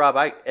Dr. Robb,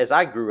 as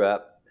I grew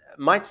up,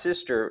 my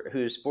sister,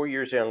 who's 4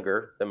 years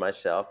younger than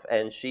myself,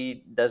 and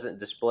she doesn't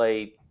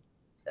display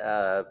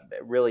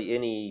really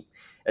any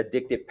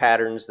addictive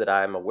patterns that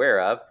I'm aware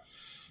of.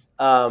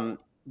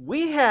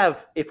 We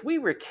have, if we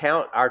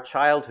recount our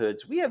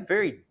childhoods, we have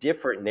very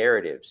different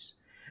narratives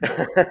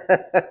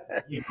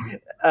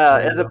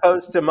as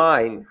opposed to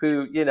mine,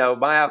 who,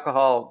 my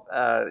alcohol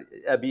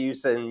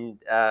abuse and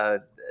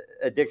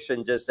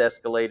addiction just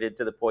escalated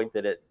to the point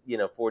that at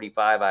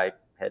 45 I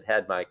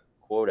had my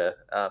quota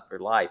for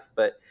life.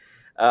 But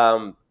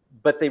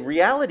the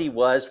reality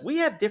was we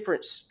have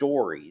different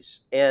stories,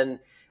 and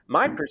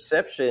my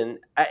perception,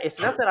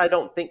 it's not that I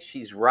don't think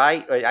she's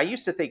right. I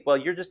used to think, well,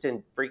 you're just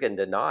in freaking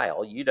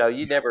denial. You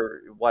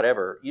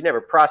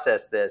never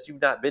processed this.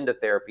 You've not been to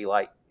therapy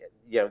like,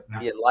 the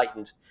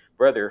enlightened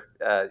brother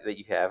that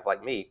you have,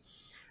 like me.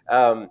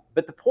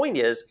 But the point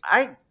is,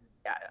 I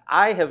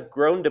have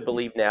grown to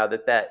believe now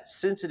that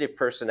sensitive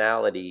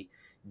personality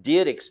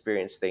did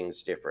experience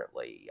things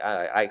differently.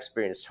 I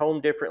experienced home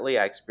differently.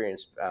 I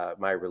experienced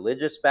my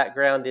religious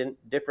background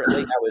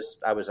differently.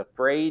 I was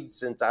afraid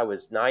since I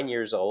was 9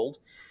 years old.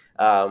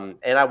 And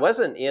I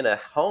wasn't in a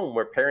home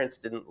where parents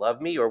didn't love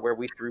me or where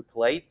we threw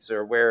plates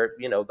or where,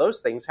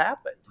 those things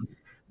happened.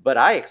 But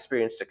I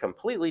experienced a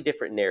completely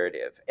different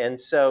narrative. And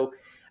so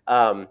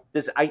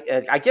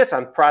I guess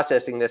I'm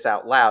processing this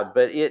out loud,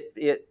 but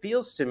it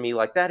feels to me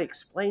like that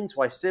explains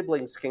why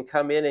siblings can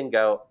come in and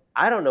go,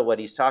 I don't know what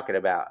he's talking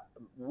about.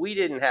 We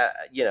didn't have,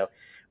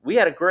 we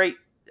had a great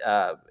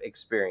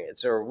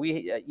experience, or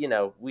we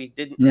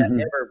didn't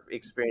ever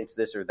experience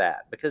this or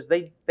that, because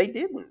they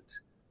didn't.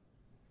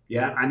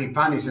 Yeah, and in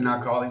fact, in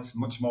alcoholics,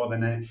 much more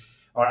than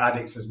or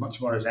addicts, as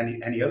much more as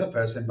any other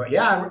person. But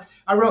yeah,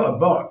 I wrote a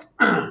book,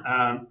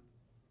 and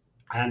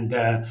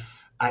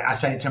I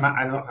said to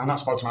I'm not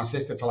spoke to my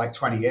sister for like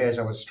 20 years.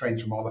 I was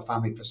estranged from all the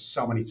family for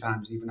so many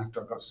times, even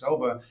after I got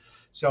sober.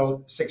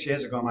 So 6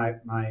 years ago,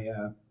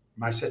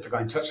 my sister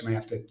got in touch with me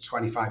after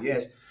 25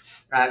 years,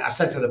 and I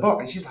sent her the book,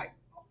 and she's like,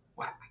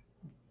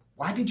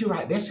 why did you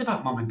write this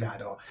about mom and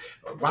dad? Or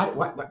why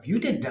you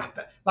did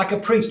that? Like a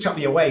priest took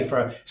me away for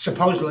a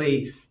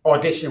supposedly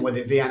audition with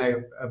the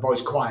Vienna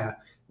Boys Choir,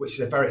 which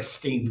is a very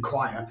esteemed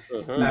choir.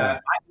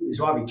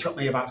 He took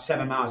me about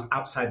 7 miles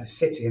outside the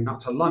city and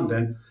not to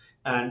London,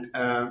 and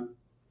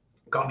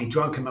got me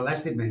drunk and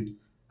molested me.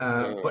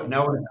 But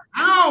no one,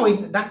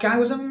 that guy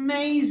was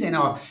amazing.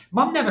 Or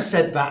mom never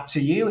said that to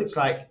you. It's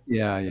like,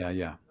 yeah.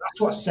 That's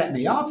what set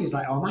me off. He's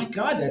like, oh my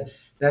God,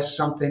 there's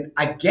something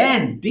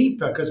again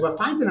deeper, because we're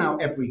finding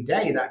out every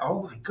day that,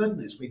 oh my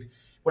goodness,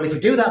 if we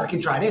do that, we can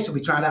try this and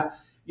we try that.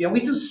 We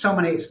do so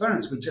many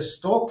experiments with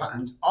just thought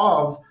patterns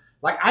of,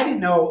 like, I didn't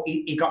know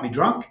he got me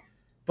drunk,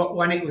 but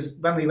when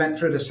we went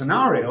through the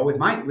scenario with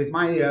my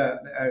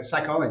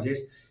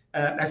psychologist,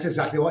 That's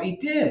exactly what he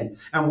did.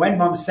 And when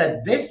Mum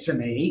said this to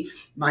me,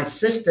 my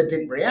sister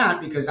didn't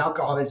react because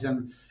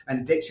alcoholism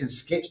and addiction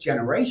skips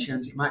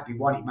generations. It might be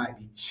one, it might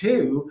be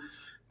two.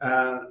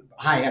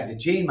 I had the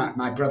gene,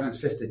 my brother and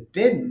sister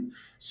didn't.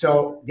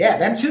 So, yeah,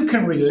 them two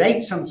can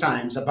relate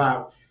sometimes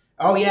about,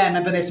 oh, yeah, I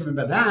remember this, I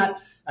remember that.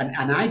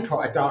 And I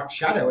put a dark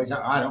shadow. Is that,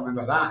 oh, I don't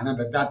remember that. I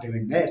remember Dad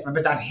doing this. I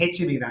remember Dad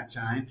hitting me that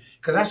time.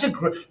 Because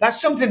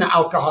that's something that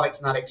alcoholics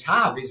and addicts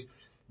have, is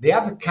they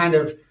have the kind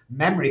of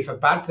memory for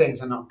bad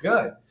things are not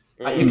good.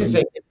 Like you can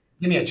say,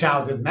 give me a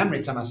childhood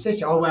memory to my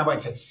sister. Oh, I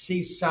went to the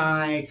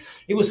seaside.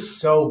 It was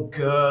so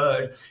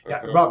good.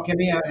 Yeah, Rob, give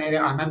me I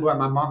remember when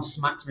my mom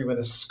smacked me with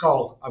a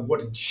skull, a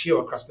wooden shoe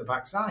across the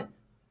backside.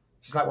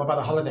 She's like, what about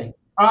the holiday?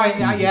 Oh,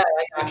 yeah,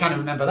 I kind of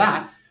remember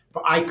that.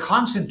 But I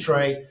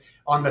concentrate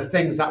on the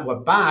things that were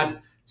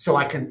bad so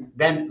I can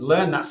then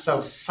learn that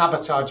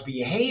self-sabotage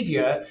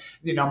behavior.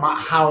 No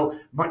matter how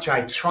much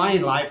I try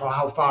in life or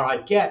how far I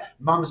get,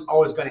 Mom's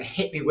always going to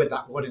hit me with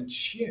that wooden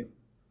shoe.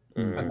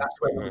 And that's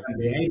where my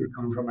behavior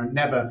comes from. I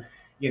never,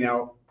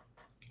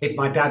 if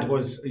my dad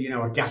was,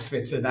 a gas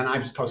fitter, then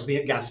I'm supposed to be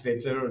a gas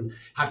fitter and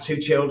have 2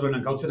 children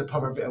and go to the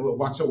pub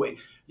once a week.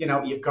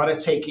 You've got to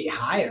take it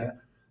higher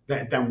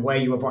than where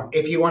you were born.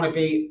 If you want to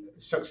be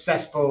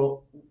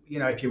successful,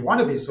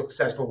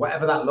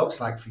 whatever that looks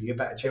like for you,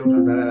 better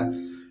children,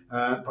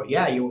 better. But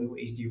yeah,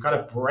 you've got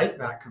to break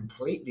that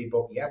completely.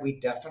 But yeah, we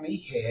definitely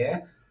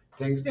hear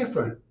things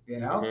different,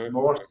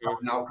 more so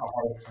in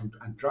alcoholics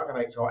and drug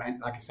addicts, or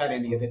like I said,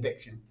 any other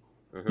addiction.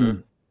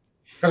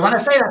 Because when I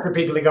say that to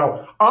people, they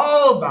go,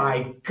 oh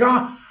my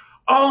God,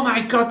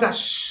 that's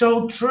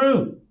so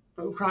true.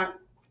 Right.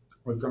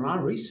 We've done our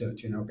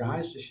research,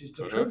 guys, this is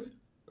the truth.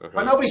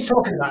 But nobody's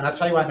talking about it, and I'll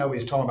tell you why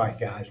nobody's talking about it,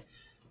 guys.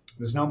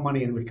 There's no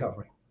money in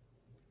recovery.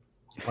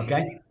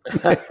 Okay?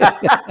 I'll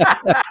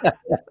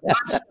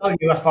sell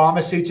you a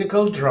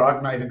pharmaceutical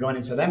drug, not even going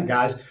into them,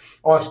 guys,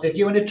 or stick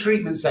you in a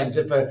treatment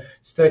center for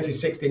 30,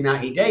 60,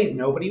 90 days.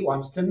 Nobody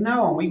wants to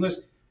know. And we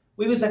was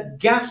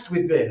aghast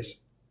with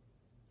this.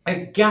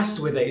 Aghast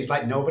with it. It's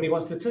like nobody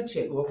wants to touch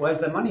it. Well, where's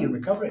the money in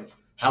recovery?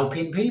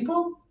 Helping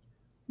people?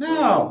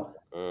 No.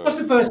 What's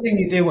the first thing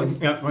you do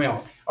when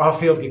I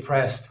feel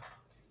depressed?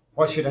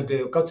 What should I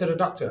do? Go to the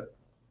doctor.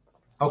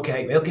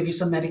 Okay, they'll give you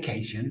some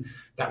medication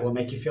that will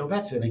make you feel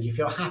better, make you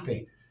feel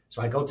happy.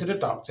 So I go to the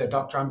doctor.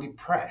 Doctor, I'm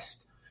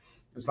depressed.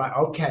 It's like,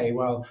 okay,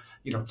 well,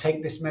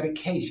 take this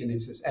medication.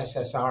 It's this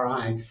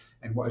SSRI.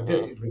 And what it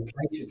does is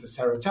replaces the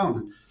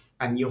serotonin.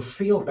 And you'll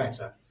feel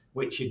better,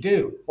 which you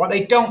do. What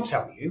they don't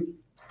tell you,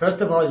 first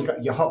of all,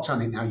 you're hooked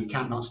on it now. You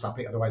can't not stop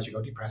it, otherwise you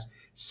go depressed.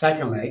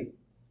 Secondly,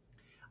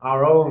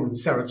 our own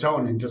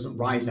serotonin doesn't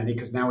rise any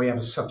because now we have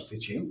a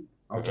substitute.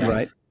 Okay.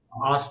 Right.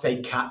 Our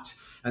stay capped.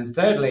 And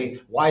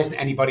thirdly, why isn't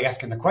anybody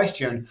asking the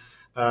question,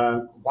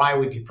 why are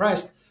we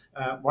depressed?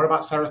 What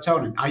about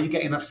serotonin? Are you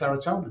getting enough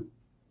serotonin?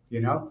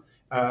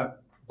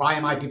 Why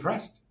am I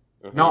depressed?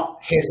 Not,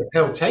 here's a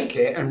pill, take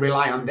it and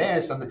rely on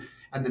this.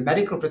 And the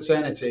medical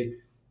fraternity,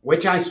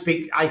 which I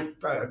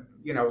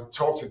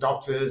talk to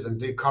doctors and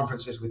do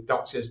conferences with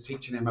doctors,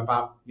 teaching them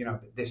about,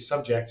 this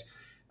subject.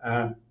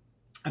 And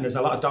there's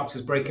a lot of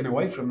doctors breaking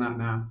away from that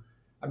now.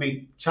 I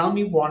mean, tell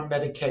me one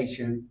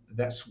medication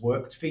that's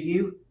worked for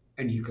you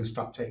and you can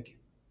stop taking.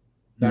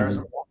 There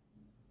isn't one.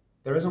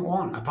 There isn't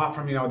one, apart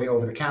from, the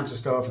over-the-counter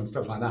stuff and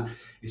stuff like that.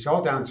 It's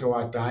all down to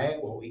our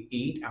diet, what we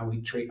eat, how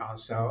we treat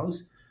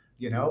ourselves,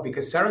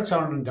 because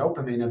serotonin and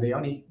dopamine are the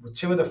only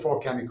 2 of the 4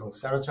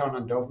 chemicals. Serotonin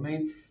and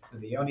dopamine are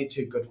the only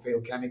 2 good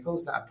feel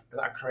chemicals that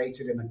are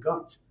created in the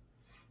gut.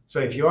 So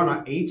if you're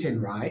not eating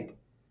right,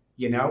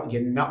 you're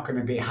not going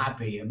to be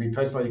happy. I mean,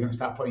 first of all, you're going to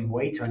start putting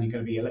weight on. You're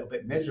going to be a little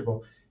bit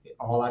miserable. It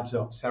all adds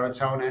up.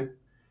 Serotonin,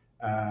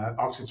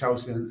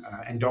 oxytocin,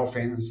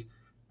 endorphins,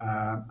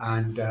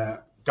 and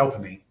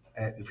dopamine.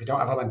 If we don't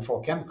have all them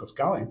 4 chemicals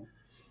going,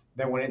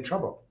 then we're in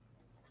trouble.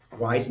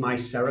 Why is my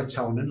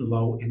serotonin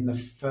low in the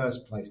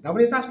first place?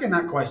 Nobody's asking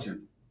that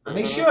question, and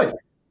they should.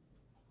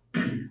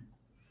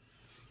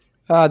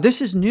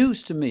 This is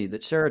news to me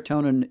that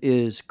serotonin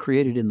is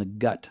created in the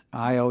gut.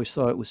 I always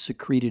thought it was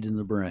secreted in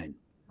the brain.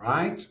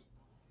 Right?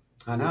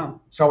 I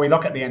know. So we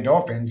look at the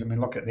endorphins and we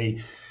look at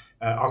the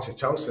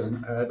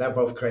oxytocin. They're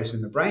both created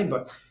in the brain.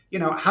 But,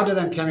 how do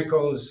them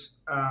chemicals...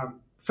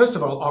 First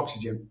of all,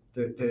 oxygen.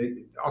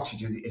 The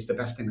oxygen is the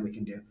best thing that we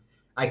can do.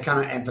 I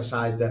cannot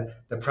emphasize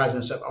that the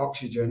presence of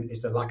oxygen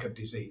is the lack of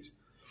disease.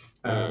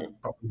 But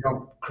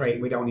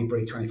we'd only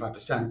breathe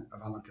 25%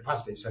 of our lung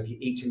capacity. So if you're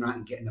eating right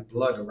and getting the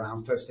blood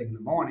around first thing in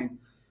the morning,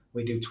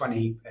 we do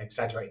 20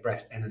 exaggerated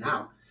breaths in and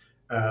out.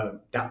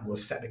 That will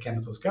set the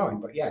chemicals going.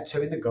 But yeah,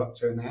 2 in the gut,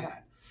 2 in the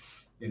head.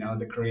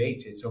 They're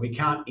created. So we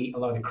can't eat a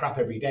lot of crap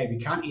every day. We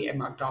can't eat at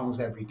McDonald's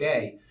every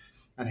day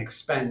and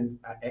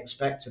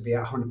expect to be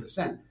at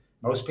 100%.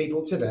 Most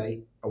people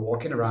today are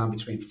walking around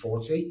between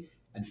 40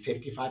 and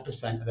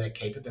 55% of their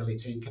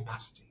capability and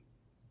capacity.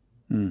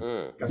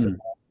 Because of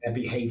their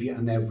behavior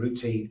and their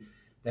routine,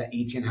 their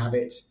eating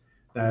habits,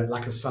 their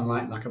lack of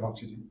sunlight, lack of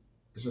oxygen.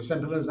 It's as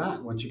simple as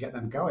that. Once you get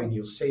them going,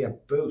 you'll see a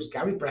boost.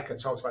 Gary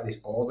Brecker talks about this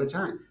all the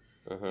time.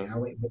 Uh-huh.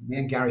 Me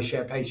and Gary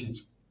share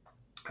patients,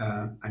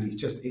 and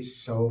it's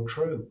so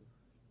true.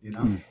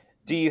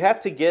 Do you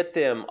have to get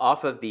them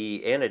off of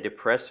the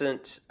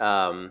antidepressant,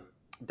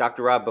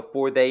 Dr. Robb,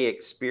 before they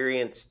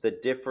experience the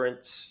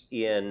difference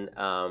in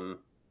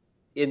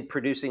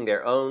producing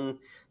their own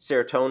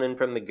serotonin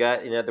from the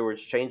gut? In other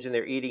words, changing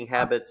their eating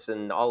habits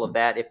and all of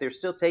that. If they're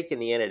still taking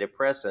the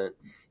antidepressant,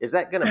 is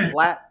that going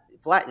to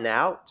flatten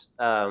out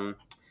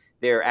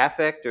their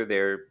affect or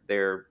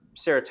their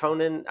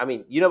serotonin? I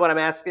mean, you know what I'm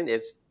asking?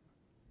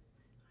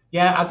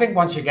 Yeah, I think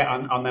once you get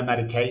on the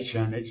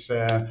medication, it's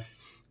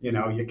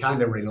you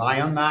kind of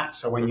rely on that.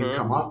 So when you Mm-hmm.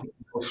 come off, you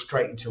go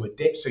straight into a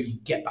dip. So you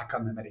get back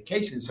on the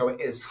medication. So it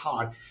is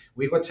hard.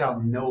 We would tell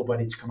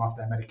nobody to come off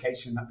their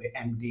medication that the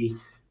MD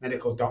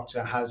medical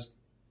doctor has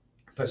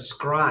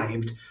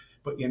prescribed.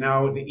 But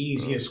the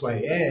easiest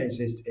way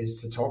is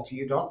to talk to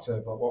your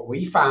doctor. But what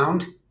we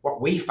found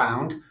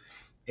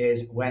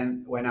is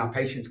when our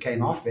patients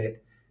came off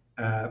it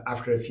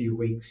after a few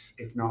weeks,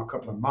 if not a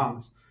couple of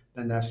months,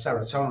 then their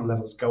serotonin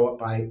levels go up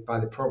by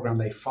the program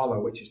they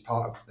follow, which is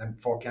part of them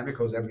 4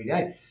 chemicals every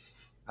day.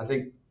 I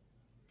think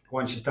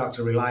once you start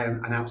to rely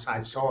on an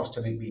outside source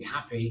to make me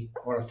happy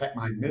or affect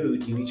my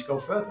mood, you need to go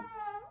further.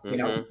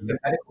 Mm-hmm. The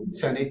medical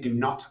attorney do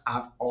not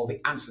have all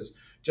the answers.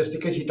 Just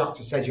because your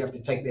doctor says you have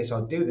to take this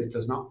or do this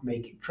does not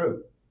make it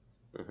true.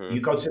 Mm-hmm. You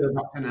go to the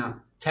doctor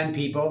now, 10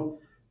 people,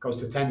 goes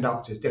to 10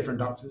 doctors, different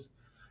doctors.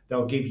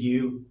 They'll give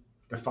you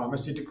the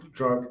pharmaceutical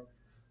drug.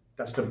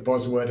 That's the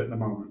buzzword at the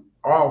moment.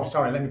 Oh,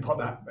 sorry, let me put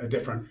that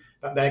different,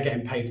 that they're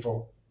getting paid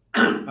for.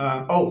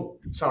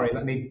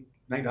 Let me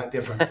make that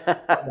different.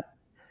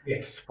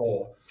 It's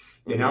for,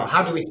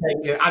 how do we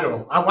take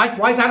Adderall?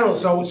 Why is Adderall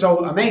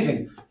so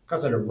amazing?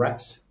 Because of the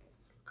reps.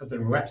 Because the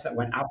reps that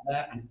went out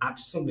there and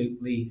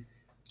absolutely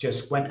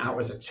just went out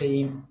as a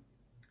team.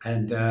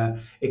 And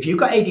if you've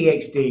got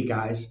ADHD,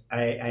 guys,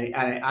 and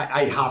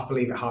I half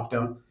believe it, half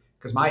don't,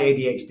 because my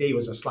ADHD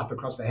was a slap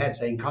across the head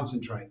saying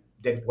concentrate.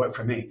 Didn't work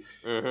for me.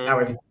 Mm-hmm. Now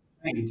everything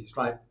changed. It's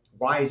like,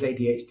 why is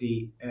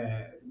ADHD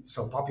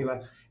so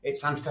popular?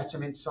 It's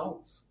amphetamine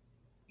salts.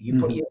 You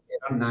put your kid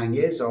on 9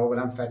 years old with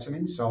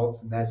amphetamine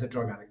salts, and there's a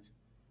drug addict.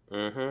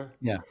 Mm-hmm.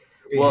 Yeah.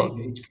 Well,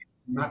 It's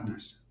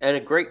madness. and a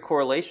great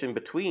correlation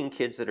between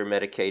kids that are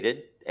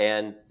medicated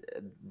and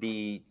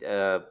the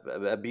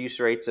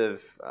abuse rates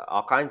of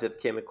all kinds of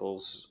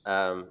chemicals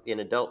in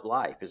adult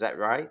life. Is that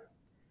right?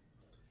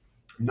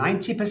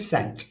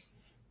 90%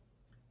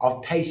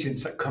 of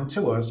patients that come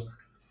to us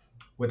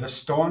with a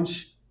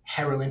staunch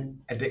heroin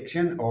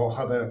addiction or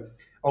other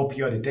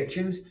opioid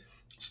addictions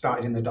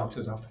started in the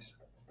doctor's office.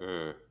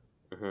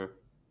 Mm-hmm.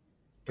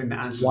 Then the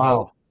answer's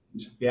Wow.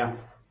 yeah.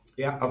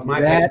 Of my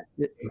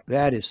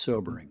that is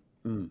sobering.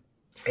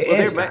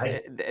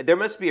 There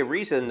must be a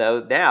reason,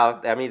 though,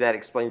 now. I mean, that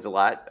explains a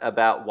lot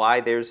about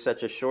why there's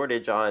such a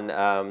shortage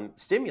on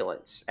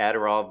stimulants,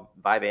 Adderall,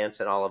 Vyvanse,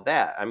 and all of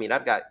that. I mean,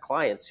 I've got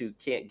clients who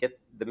can't get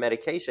the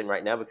medication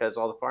right now because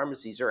all the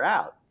pharmacies are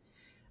out.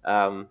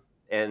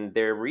 And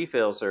their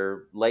refills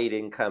are late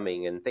in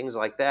coming and things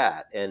like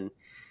that. And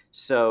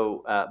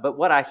so, but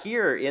what I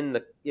hear in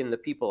the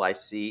people I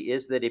see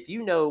is that if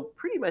you know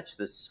pretty much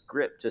the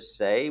script to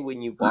say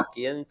when you walk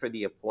in for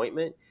the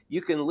appointment,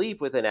 you can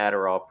leave with an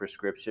Adderall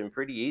prescription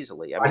pretty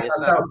easily. I mean,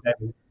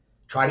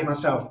 tried it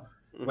myself.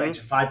 Mm-hmm. Went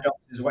to 5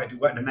 doctors. Went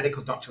to a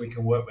medical doctor we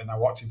can work with. I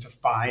walked into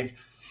 5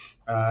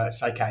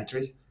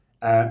 psychiatrists.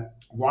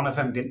 One of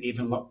them didn't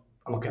even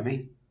look at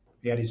me.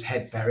 He had his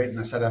head buried, and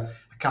I said, I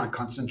can't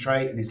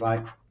concentrate. And he's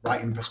like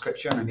writing a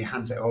prescription, and he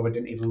hands it over.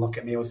 Didn't even look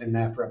at me. I was in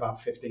there for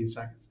about 15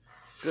 seconds.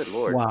 Good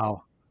Lord!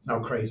 Wow, how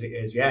crazy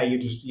it is. Yeah, you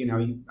just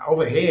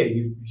over here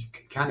you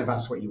can kind of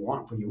ask what you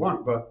want.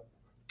 But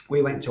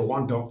we went to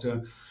one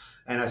doctor,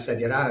 and I said,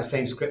 "Yeah, the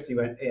same script." He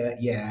went,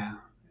 "Yeah,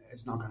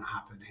 it's not going to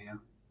happen here.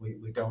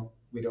 We don't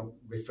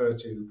refer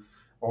to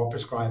or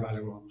prescribe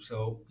Adderall.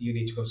 So you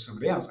need to go to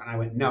somebody else." And I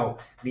went, "No,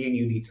 me and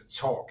you need to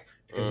talk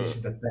because this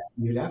is the best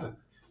news ever.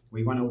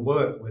 We want to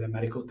work with a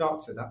medical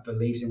doctor that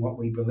believes in what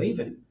we believe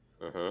in.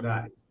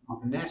 That it's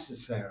not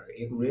necessary.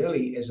 It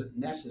really isn't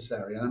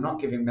necessary." And I'm not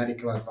giving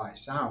medical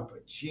advice out,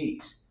 but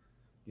geez,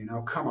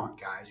 come on,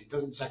 guys. It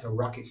doesn't take a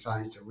rocket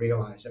science to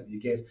realize that when you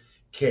give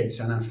kids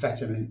an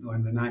amphetamine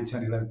when they're 9,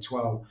 10, 11,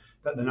 12,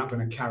 that they're not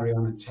going to carry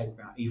on and take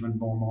that even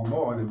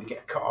more. And then they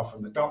get cut off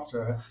from the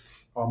doctor,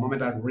 or mom and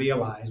dad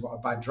realize what a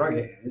bad drug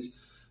it is.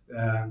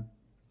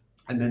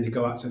 And then they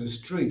go out to the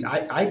street.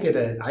 I did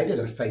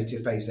a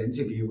face-to-face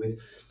interview with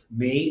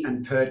me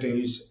and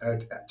Purdue's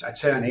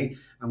attorney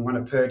and one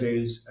of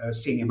Purdue's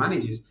senior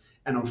managers.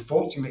 And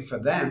unfortunately for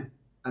them,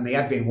 and they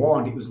had been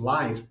warned, it was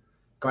live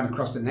going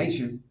across the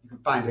nation. You can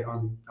find it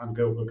on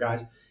Google,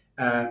 guys.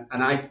 And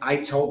I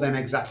told them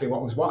exactly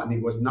what was what, and he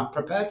was not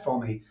prepared for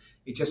me.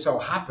 It just so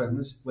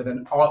happens with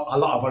a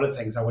lot of other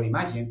things I would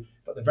imagine,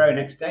 but the very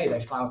next day they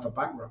filed for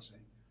bankruptcy.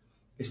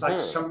 It's like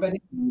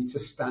somebody needs to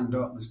stand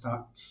up and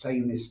start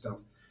saying this stuff.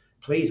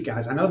 Please,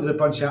 guys, I know there's a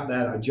bunch out there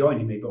that are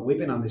joining me, but we've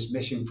been on this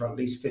mission for at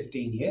least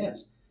 15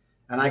 years.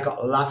 And I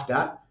got laughed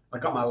at. I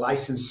got my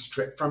license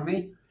stripped from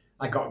me.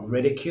 I got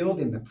ridiculed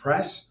in the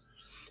press.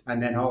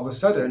 And then all of a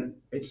sudden,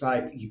 it's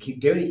like you keep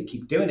doing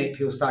it,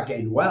 people start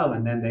getting well,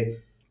 and then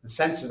the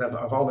sense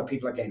of all the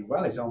people are getting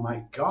well is, oh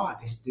my God,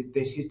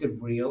 this is the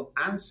real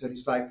answer.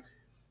 It's like,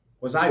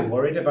 was I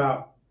worried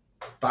about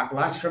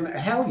backlash from it?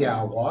 Hell yeah,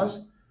 I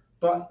was.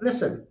 But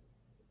listen,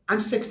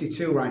 I'm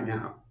 62 right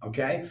now,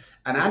 okay?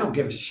 And I don't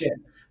give a shit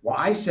what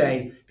I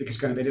say, because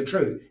it's going to be the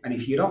truth. And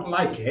if you don't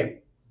like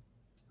it,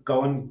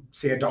 go and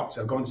see a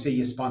doctor, go and see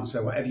your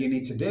sponsor, whatever you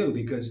need to do,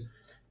 because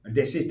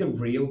this is the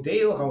real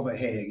deal over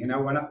here. You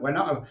know, we're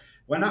not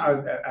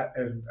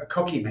a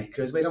cookie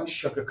makers. We don't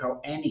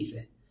sugarcoat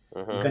anything.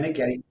 Mm-hmm. You're going to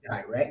get it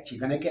direct.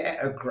 You're going to get it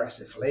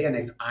aggressively. And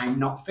if I'm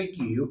not for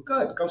you,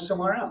 good, go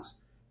somewhere else.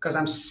 Because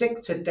I'm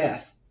sick to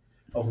death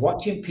of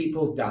watching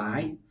people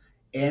die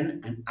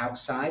in and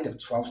outside of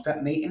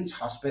 12-step meetings,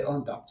 hospital,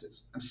 and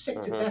doctors. I'm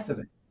sick to death of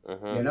it.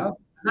 Mm-hmm. You know,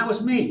 and that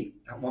was me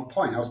at one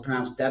point. I was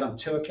pronounced dead on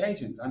 2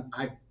 occasions.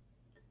 I'm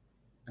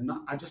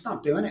just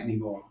not doing it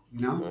anymore.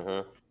 You know.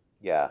 Mm-hmm.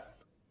 Yeah.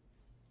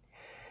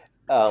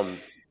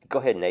 Go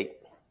ahead, Nate.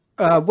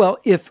 Well,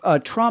 if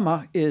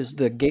trauma is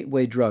the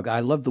gateway drug, I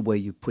love the way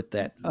you put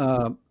that.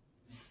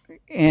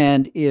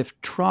 And if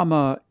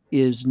trauma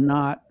is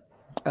not,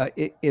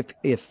 if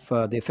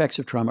the effects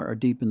of trauma are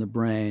deep in the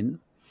brain,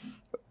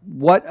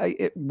 what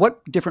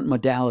different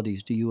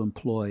modalities do you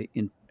employ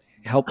in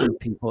helping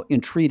people in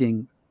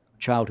treating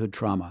childhood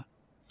trauma?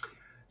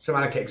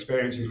 Somatic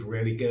experience is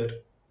really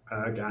good,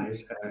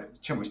 guys.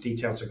 Too much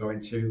detail to go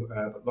into,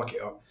 but look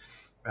it up.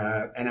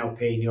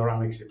 NLP, neural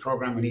linguistic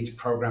program. We need to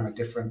program a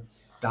different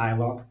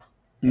dialogue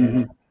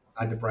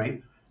inside the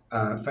brain.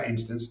 For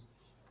instance,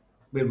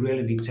 we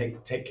really need to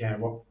take care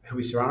of who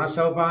we surround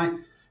ourselves by,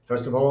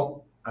 first of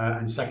all,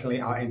 and secondly,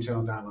 our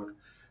internal dialogue.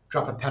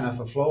 Drop a pen off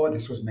the floor.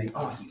 This was me.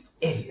 Oh, you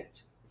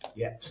idiot.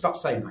 Yeah, stop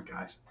saying that,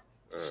 guys.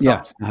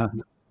 Stop saying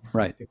that.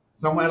 Right.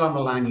 Somewhere along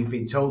the line, you've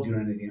been told you're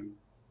an idiot.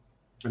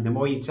 And the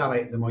more you tell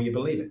it, the more you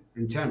believe it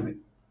internally.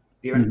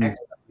 Even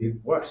externally,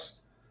 worse.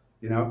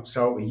 You know,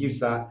 so we use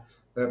that.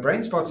 The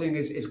brain spotting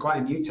is quite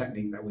a new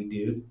technique that we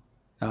do.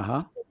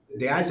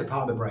 The eyes are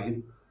part of the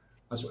brain,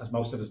 as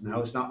most of us know.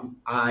 It's not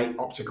eye,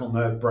 optical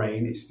nerve,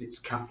 brain. It's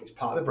part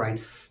of the brain.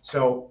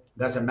 So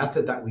there's a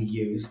method that we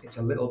use. It's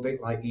a little bit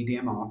like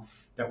EDMR,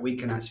 that we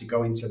can actually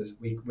go into this.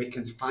 We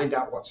can find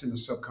out what's in the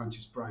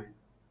subconscious brain.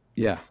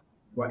 Yeah.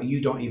 What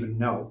you don't even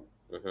know.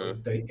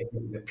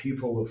 The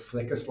pupil will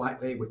flicker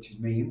slightly, which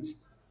means,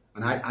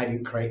 and I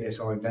didn't create this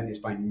or invent this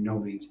by no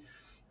means,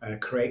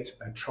 create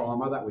a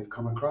trauma that we've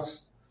come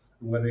across.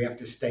 And whether you have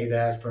to stay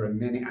there for a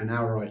minute, an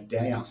hour, or a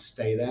day, I'll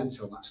stay there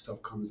until that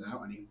stuff comes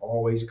out, and it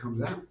always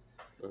comes out.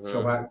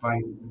 So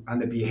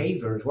and the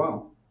behavior as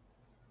well.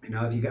 You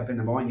know, if you get up in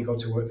the morning, you go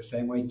to work the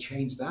same way,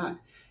 change that.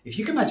 If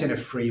you can imagine a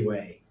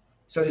freeway,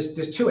 so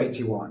there's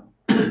 281,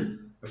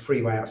 a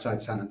freeway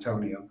outside San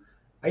Antonio.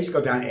 I used to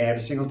go down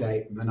every single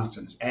day,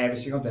 monotonous, every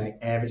single day.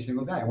 I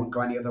wouldn't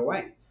go any other way.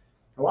 And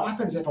what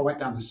happens if I went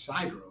down the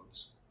side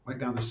roads, went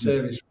down the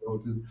service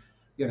roads, and,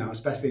 you know,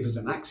 especially if it was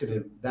an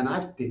accident, then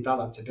I've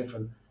developed a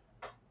different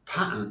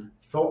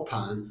thought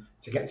pattern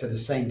to get to the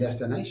same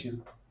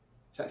destination.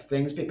 So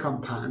things become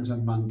patterns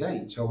and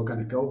mundane. So we're going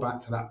to go back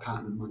to that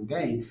pattern and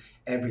mundane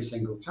every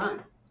single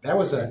time. There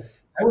was a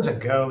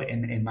girl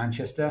in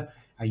Manchester,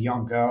 a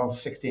young girl,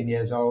 16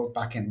 years old,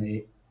 back in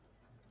the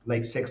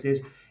late 60s,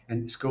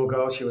 and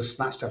schoolgirl. She was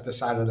snatched off the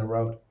side of the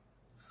road.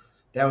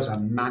 There was a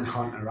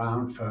manhunt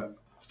around for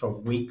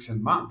weeks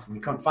and months, and we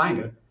couldn't find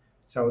her.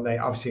 So they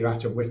obviously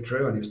after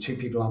withdrew, and there was 2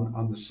 people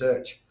on the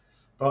search.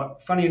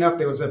 But funny enough,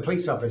 there was a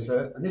police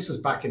officer, and this was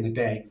back in the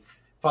day,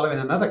 following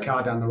another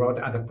car down the road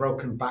that had a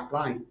broken back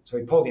light. So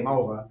he pulled him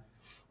over.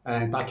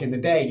 And back in the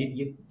day,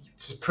 you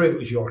to prove it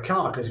was your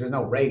car, because there was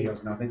no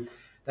radios, nothing,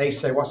 they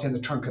used to say, what's in the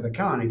trunk of the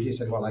car? And if you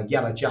said, well, a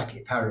yellow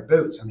jacket, pair of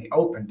boots, and they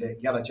opened it,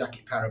 yellow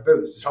jacket, pair of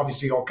boots, it's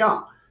obviously your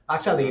car.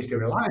 That's how they used to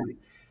rely on it.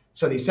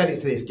 So they said it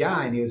to this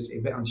guy, and he was a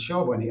bit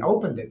unsure. But when he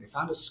opened it, they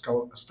found a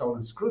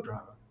stolen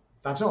screwdriver.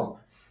 That's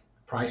all.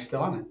 Price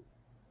still on it.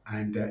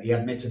 And he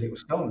admitted it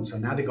was stolen. So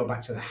now they go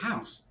back to the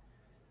house.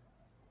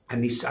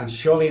 And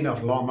surely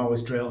enough,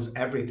 lawnmowers, drills,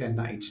 everything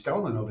that he'd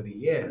stolen over the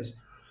years.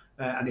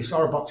 And they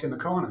saw a box in the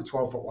corner,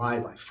 12 foot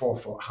wide by 4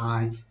 foot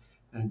high.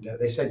 And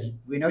they said,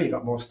 we know you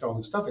got more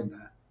stolen stuff in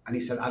there. And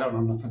he said, I don't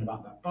know nothing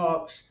about that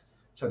box.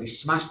 So they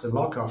smashed the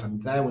lock off,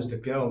 and there was the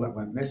girl that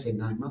went missing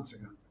 9 months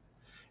ago.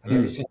 And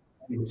every single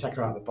time he would take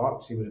her out of the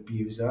box, he would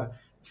abuse her,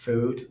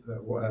 food,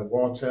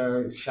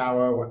 water,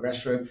 shower,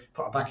 restroom,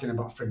 put her back in the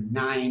box. For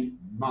 9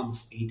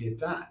 months, he did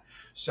that.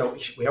 So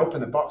we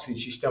opened the box, and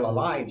she's still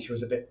alive. She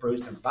was a bit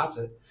bruised and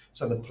battered.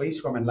 So the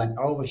policewoman leant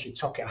over, she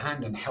took her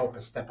hand and helped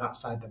her step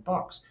outside the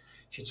box.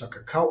 She took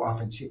her coat off,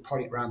 and she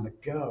put it around the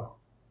girl.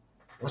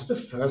 What's the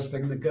first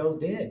thing the girl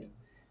did?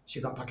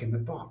 She got back in the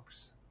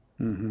box.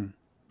 Mm-hmm.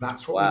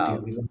 That's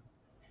what we do.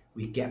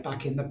 We get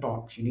back in the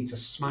box. You need to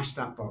smash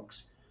that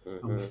box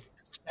and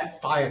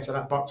set fire to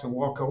that box and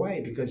walk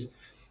away, because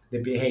the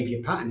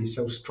behavior pattern is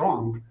so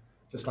strong,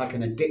 just like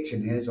an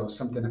addiction is, or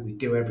something that we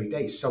do every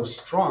day, so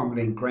strong and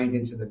ingrained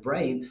into the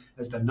brain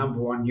as the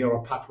number one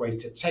neural pathways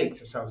to take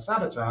to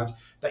self-sabotage,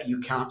 that you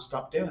can't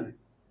stop doing it.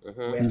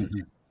 Mm-hmm. We have to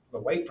take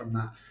away from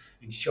that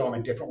and show them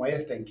a different way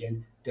of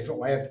thinking, different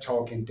way of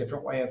talking,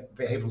 different way of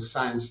behavioral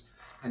science.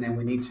 And then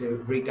we need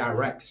to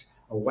redirect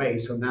away.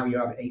 So now you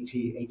have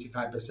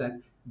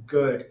 85%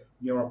 good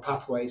neural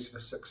pathways for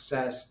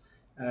success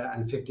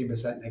and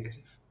 15%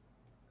 negative.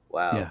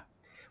 Wow. Yeah.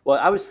 Well,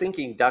 I was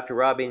thinking, Dr.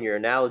 Robb, in your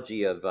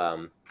analogy of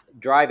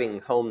driving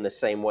home the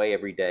same way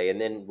every day,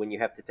 and then when you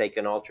have to take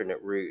an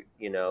alternate route,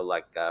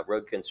 like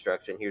road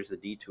construction, here's the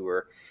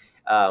detour.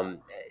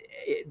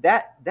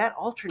 That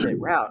alternate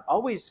route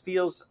always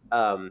feels.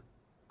 I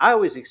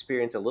always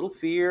experience a little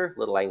fear,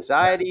 little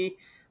anxiety,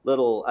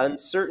 little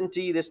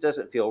uncertainty. This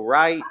doesn't feel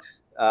right.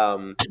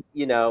 And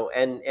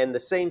the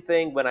same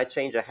thing when I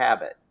change a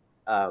habit.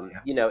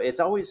 It's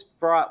always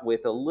fraught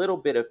with a little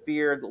bit of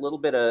fear, a little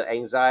bit of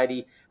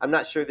anxiety. I'm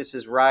not sure this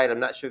is right.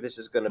 I'm not sure this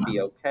is going to be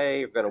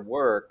okay or going to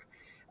work.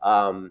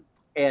 And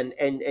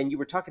you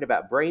were talking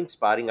about brain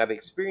spotting. I've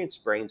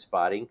experienced brain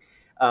spotting.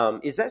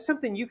 Is that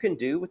something you can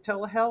do with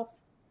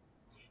telehealth?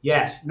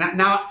 Yes.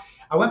 Now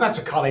I went back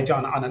to college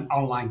on an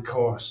online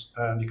course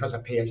because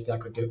of PhD. I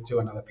could do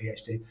another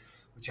PhD,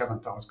 which I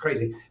haven't thought was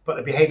crazy.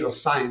 But the behavioral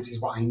science is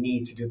what I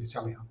need to do the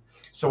telehealth.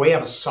 So we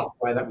have a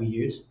software that we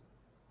use.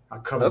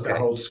 That covers the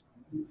whole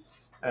screen,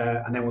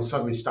 and then we'll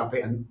suddenly stop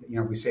it, and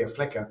we see a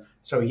flicker.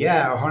 So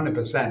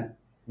 100%.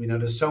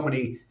 There's so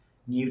many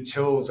new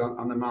tools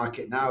on the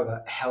market now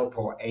that help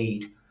or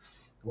aid.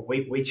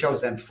 We chose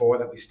them 4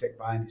 that we stick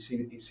by, and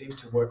it seems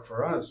to work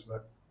for us.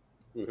 But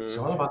it's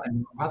all about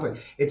the pathway.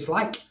 It's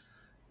like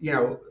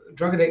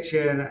drug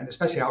addiction and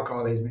especially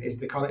alcoholism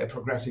they call it a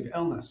progressive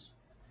illness.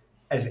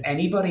 Has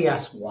anybody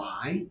asked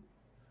why?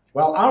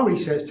 Well, our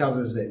research tells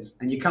us this,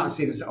 and you can't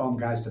see this at home,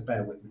 guys, to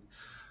bear with me.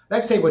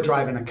 Let's say we're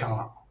driving a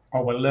car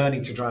or we're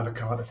learning to drive a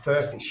car. At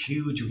first, it's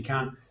huge. We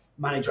can't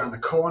manage around the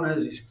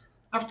corners.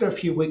 After a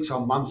few weeks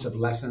or months of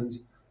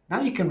lessons,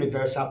 now you can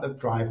reverse out the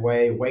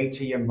driveway, wave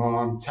to your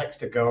mom,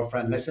 text a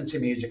girlfriend, listen to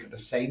music at the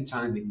same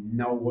time with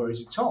no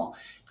worries at all.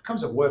 It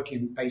becomes a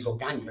working basal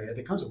ganglia. It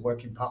becomes a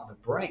working part of the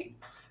brain.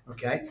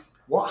 Okay?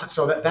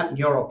 So that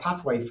neural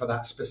pathway for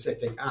that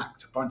specific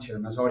act, a bunch of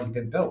them has already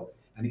been built.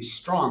 And it's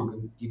strong,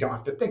 and you don't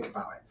have to think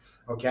about it.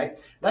 Okay,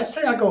 let's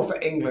say I go for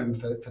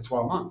England for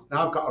 12 months.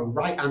 Now I've got a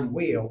right-hand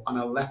wheel on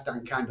a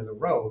left-hand kind of the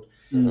road.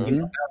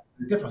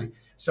 Differently.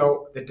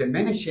 So the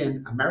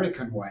diminishing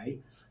American way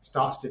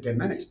starts to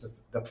diminish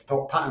the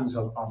thought patterns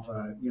of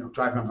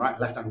driving on the right,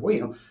 left-hand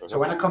wheel. So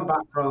when I come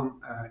back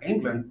from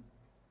England,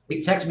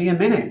 it takes me a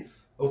minute.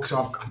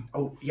 So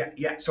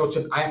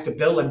I have to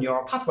build them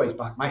neural pathways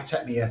back. It might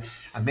take me a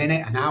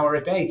minute, an hour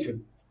a day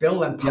to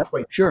build them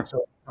pathways. Yep, sure.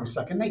 So I'm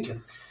second nature.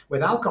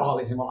 With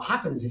alcoholism, what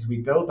happens is we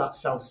build that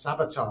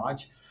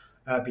self-sabotage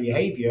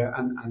behavior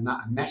and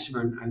that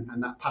enmeshment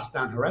and that passed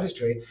down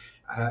hereditary.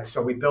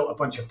 So we built a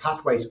bunch of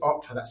pathways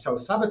up for that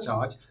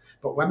self-sabotage.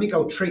 But when we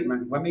go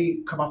treatment, when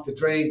we come off the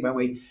drink, when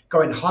we go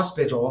in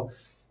hospital,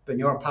 the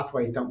neural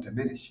pathways don't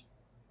diminish.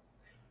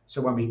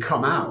 So when we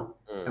come out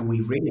and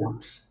we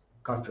relapse,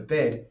 God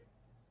forbid,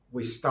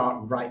 we start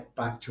right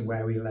back to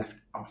where we left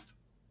off.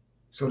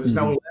 So there's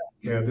no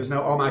there's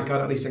no, oh my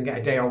God, at least I can get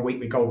a day or week,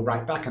 we go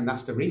right back. And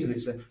that's the reason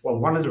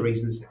one of the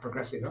reasons is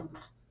progressive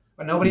illness.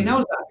 But nobody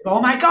knows that.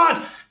 Oh my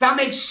God, that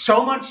makes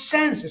so much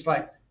sense. It's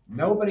like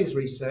nobody's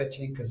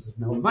researching because there's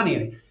no money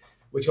in it,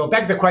 which will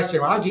beg the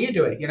question, well, how do you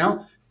do it?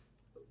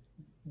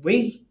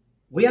 We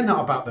are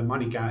not about the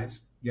money,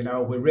 guys.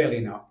 We're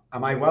really not.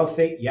 Am I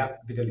wealthy? Yeah,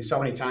 I've been doing it so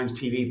many times,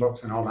 TV,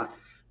 books and all that.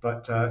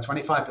 But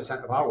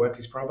 25% of our work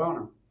is pro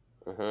bono,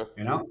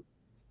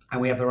 and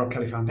we have the Robb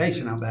Kelly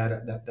Foundation out there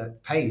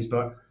that pays,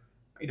 but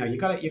you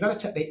got to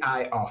take the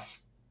eye off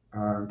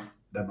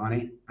the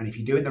money. And if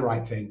you're doing the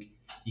right thing,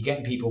 you're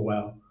getting people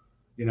well.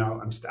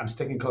 I'm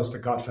sticking close to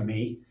God for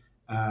me,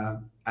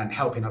 and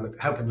helping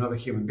another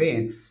human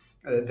being.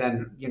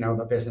 Then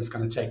the business is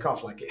going to take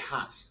off like it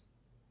has.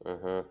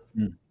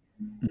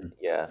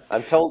 Yeah,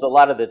 I'm told a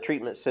lot of the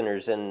treatment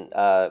centers in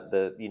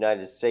the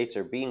United States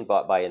are being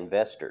bought by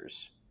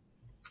investors.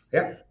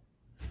 Yeah,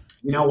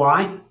 you know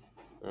why?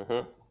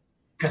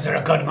 Because they're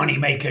a good money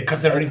maker.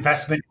 Because they're an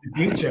investment in the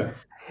future.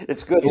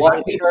 It's good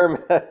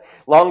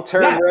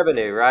long-term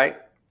revenue, right?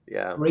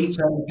 Yeah.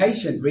 Return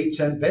patient,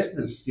 return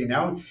business.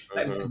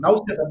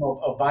 Most of them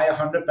will buy a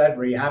 100-bed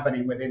rehab,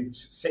 and within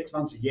 6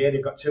 months, a year,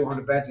 they've got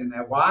 200 beds in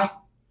there. Why?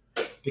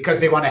 Because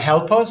they want to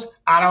help us?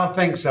 I don't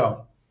think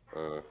so.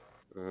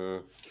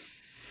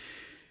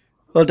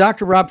 Well,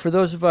 Dr. Robb, for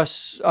those of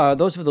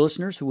the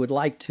listeners who would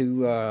like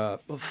to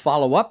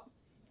follow up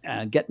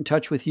and get in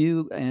touch with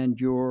you and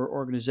your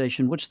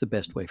organization, what's the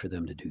best way for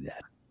them to do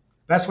that?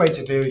 Best way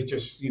to do is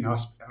just,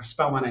 I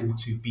spell my name with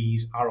 2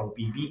 B's,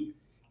 ROBB,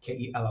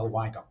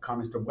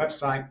 KELLY.com is the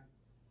website.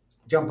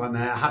 Jump on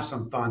there, have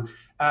some fun.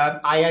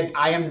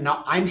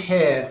 I'm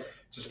here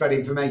to spread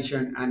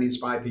information and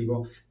inspire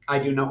people. I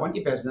do not want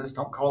your business.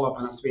 Don't call up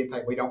and ask to be a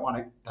patient. We don't want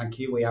it. Thank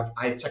you.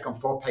 I take on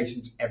 4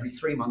 patients every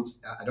 3 months.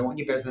 I don't want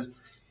your business.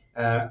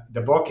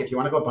 The book, if you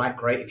want to go buy it,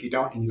 great. If you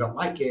don't and you don't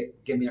like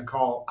it, give me a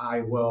call.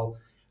 I will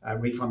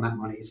refund that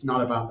money. It's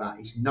not about that.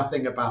 It's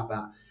nothing about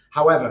that.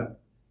 However,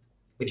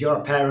 if you're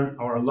a parent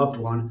or a loved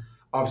one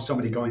of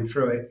somebody going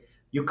through it,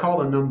 you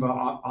call the number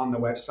on the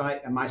website,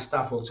 and my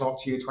staff will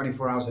talk to you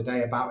 24 hours a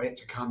day about it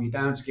to calm you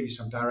down, to give you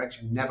some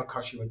direction, never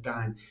cost you a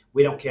dime.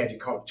 We don't care if you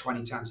call it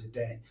 20 times a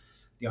day.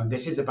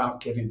 This is about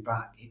giving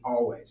back,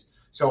 always.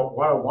 So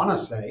what I want to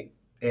say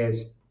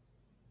is,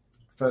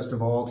 first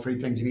of all, 3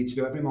 things you need to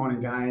do every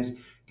morning, guys.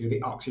 Do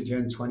the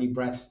oxygen, 20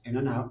 breaths in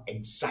and out,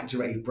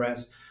 exaggerated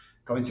breaths.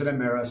 Go into the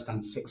mirror,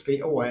 stand 6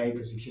 feet away,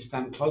 because if you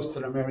stand close to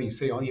the mirror, you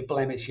see all your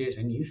blemishes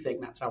and you think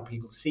that's how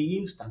people see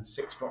you. Stand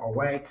 6 foot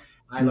away.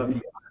 I love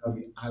you, I love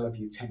you, I love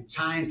you 10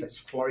 times. Let's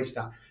flourish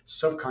that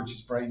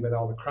subconscious brain with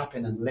all the crap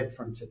in and live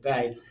from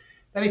today.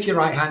 Then if you're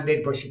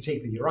right-handed, brush your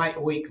teeth with your right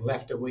a week,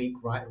 left a week,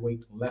 right a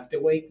week, left a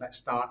week. Let's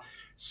start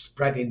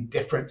spreading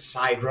different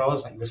side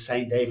roads, like you were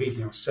saying,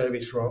 David,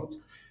 service roads.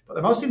 But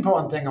the most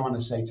important thing I want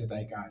to say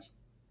today, guys,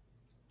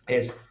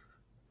 is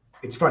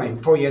it's funny.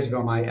 4 years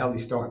ago, my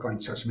eldest daughter got in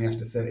touch with me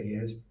after 30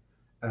 years.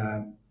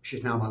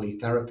 She's now my lead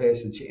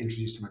therapist, and she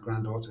introduced to my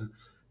granddaughter.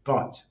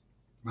 But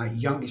my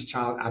youngest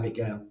child,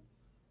 Abigail,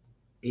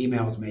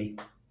 emailed me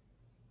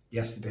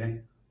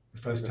yesterday,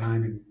 the first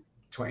time in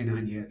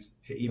 29 years.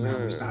 She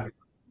emailed me, started.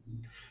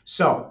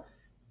 So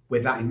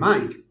with that in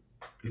mind,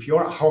 if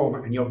you're at home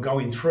and you're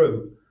going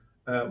through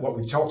what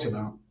we've talked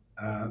about,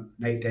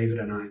 Nate, David,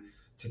 and I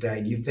today,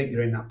 and you think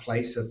you're in that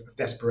place of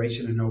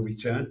desperation and no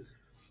return,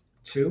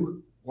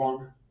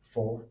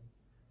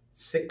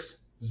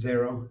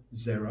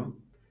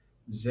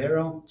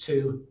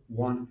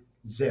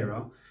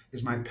 214-600-0210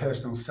 is my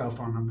personal cell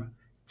phone number.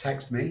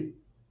 Text me.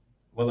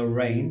 We'll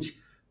arrange.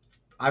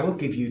 I will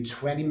give you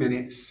 20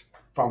 minutes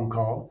phone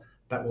call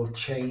that will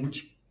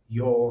change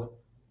your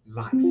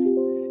life.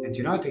 And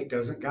if it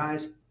doesn't,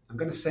 guys, I'm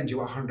going to send you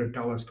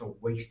 $100 for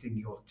wasting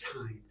your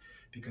time,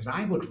 because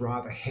I would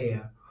rather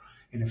hear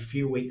in a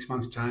few weeks,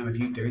 months' time of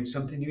you doing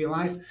something in your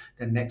life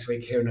than next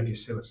week hearing of your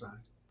suicide.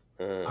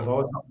 I've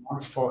always got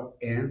one foot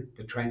in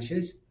the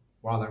trenches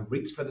while I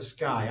reach for the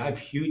sky. I have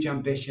huge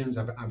ambitions.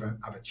 I've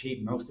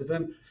achieved most of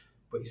them.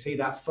 But you see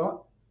that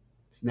foot?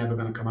 It's never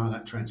going to come out of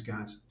that trench,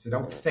 guys. So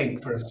don't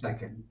think for a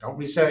second. Don't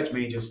research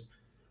me. Just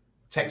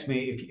text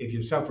me if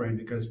you're suffering,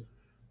 because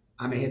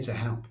I'm here to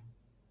help.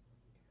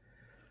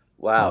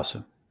 Wow.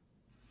 Awesome.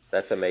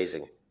 That's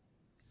amazing.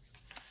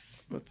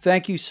 Well,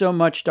 thank you so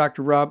much,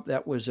 Dr. Robb.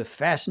 That was a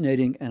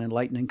fascinating and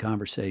enlightening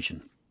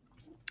conversation.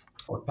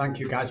 Well, thank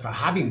you guys for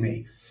having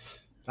me.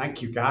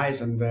 Thank you,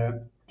 guys. And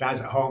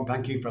guys at home,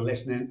 thank you for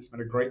listening. It's been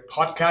a great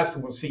podcast,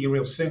 and we'll see you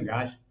real soon,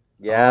 guys.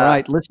 Yeah. All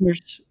right,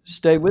 listeners,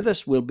 stay with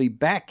us. We'll be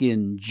back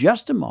in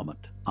just a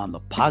moment on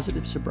the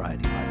Positive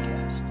Sobriety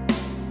Podcast.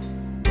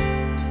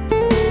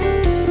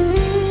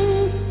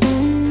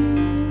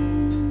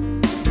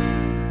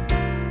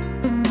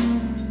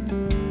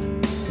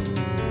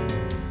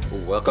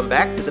 Welcome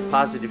back to the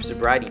Positive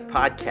Sobriety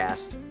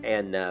Podcast.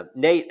 And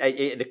Nate,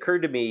 it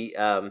occurred to me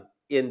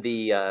in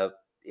the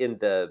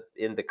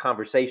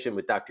conversation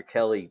with Dr.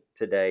 Kelly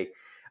today.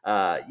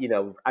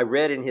 I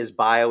read in his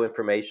bio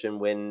information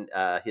when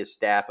his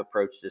staff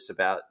approached us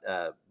about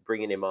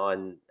bringing him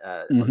on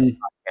the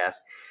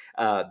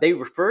podcast. They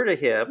refer to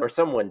him, or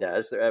someone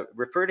does,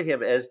 refer to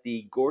him as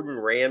the Gordon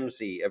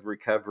Ramsay of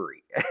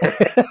recovery.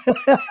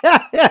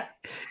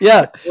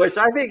 Yeah, which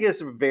I think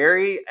is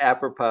very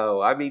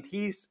apropos. I mean,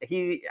 he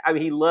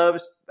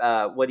loves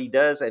what he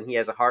does, and he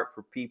has a heart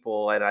for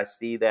people, and I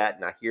see that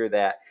and I hear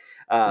that.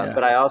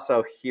 But I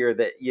also hear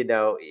that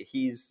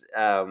he's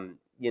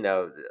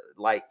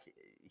like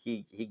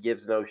he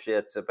gives no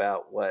shits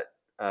about what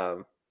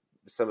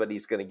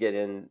somebody's going to get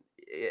in.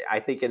 I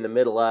think in the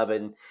middle of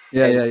and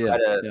try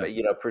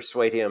to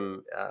persuade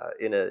him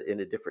in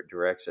a different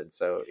direction.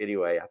 So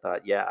anyway, I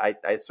thought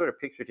I sort of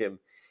pictured him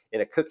in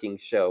a cooking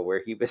show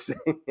where he was.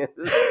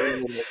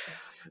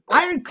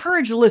 I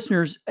encourage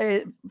listeners.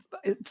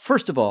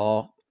 First of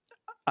all,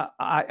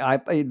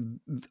 it's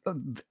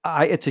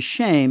a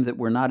shame that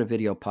we're not a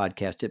video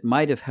podcast. It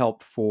might have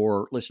helped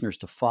for listeners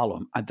to follow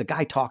him. The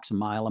guy talks a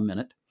mile a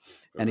minute.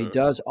 And he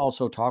does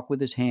also talk with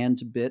his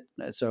hands a bit.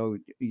 So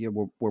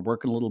we're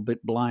working a little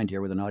bit blind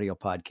here with an audio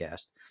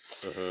podcast.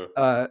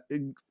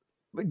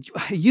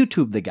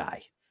 YouTube the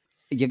guy.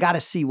 You got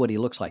to see what he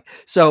looks like.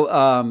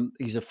 So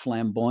he's a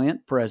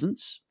flamboyant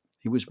presence.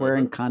 He was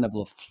wearing kind of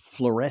a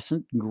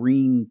fluorescent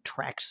green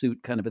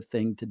tracksuit kind of a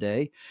thing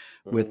today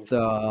with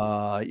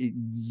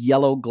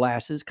yellow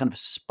glasses, kind of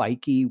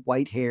spiky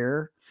white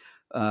hair.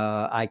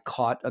 I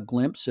caught a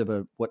glimpse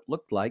of what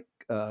looked like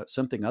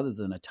something other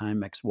than a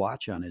Timex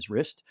watch on his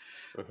wrist.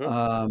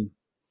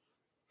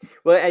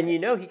 Well, and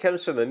he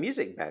comes from a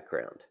music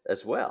background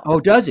as well. Oh,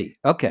 does he?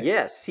 Okay.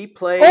 Yes, he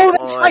played. Oh,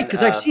 that's right,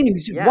 because I've seen him.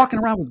 He's walking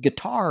around with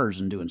guitars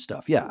and doing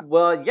stuff. Yeah.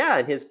 Well, yeah.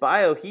 In his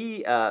bio,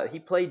 he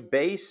played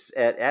bass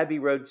at Abbey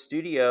Road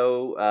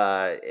Studio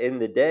in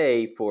the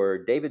day for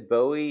David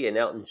Bowie and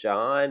Elton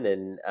John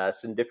and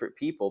some different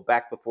people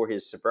back before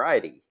his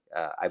sobriety,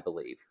 I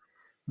believe.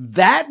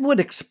 That would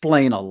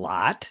explain a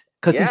lot.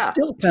 because he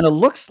still kind of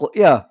looks.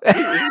 Yeah,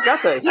 he's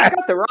got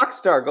the rock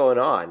star going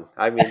on.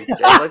 I mean,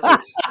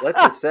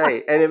 let's just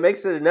say, and it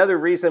makes it another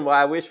reason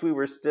why I wish we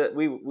were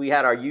we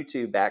had our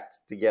YouTube act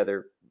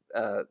together.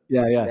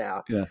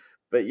 Now,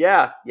 but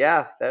yeah,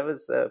 that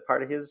was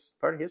part of his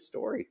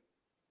story.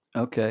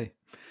 Okay.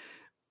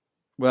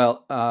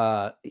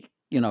 Well,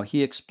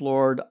 he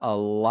explored a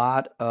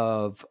lot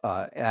of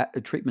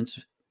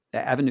avenues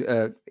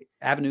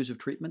of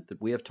treatment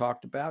that we have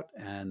talked about,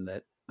 and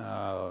that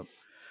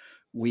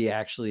we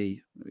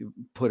actually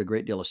put a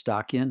great deal of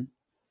stock in.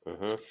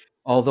 Mm-hmm.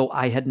 Although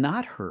I had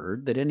not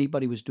heard that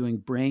anybody was doing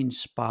brain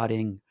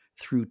spotting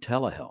through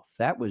telehealth.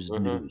 That was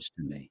news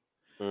to me.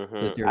 Mm-hmm.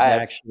 That there's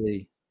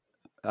actually.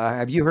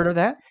 Have you heard of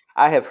that?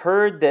 I have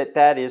heard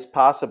that is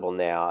possible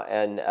now,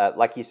 and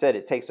like you said,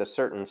 it takes a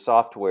certain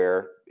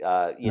software,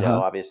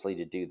 obviously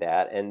to do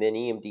that, and then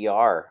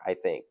EMDR, I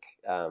think,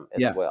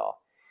 as well.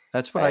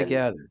 That's what I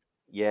gathered.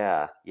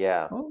 Yeah.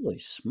 Holy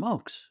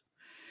smokes!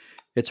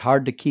 It's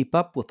hard to keep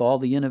up with all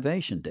the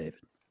innovation,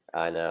 David.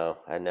 I know.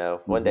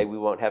 One day we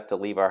won't have to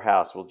leave our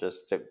house. We'll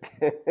just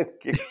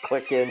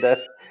click into,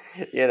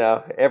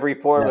 every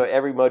form of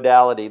every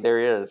modality there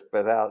is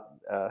without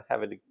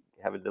having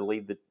to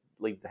leave the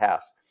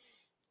house.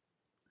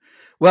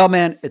 Well,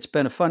 man, it's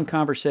been a fun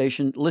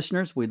conversation.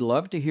 Listeners, we'd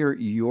love to hear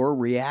your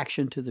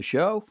reaction to the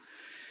show.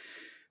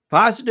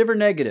 Positive or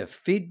negative,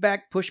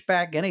 feedback,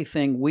 pushback,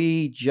 anything.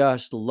 We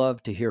just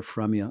love to hear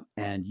from you.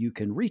 And you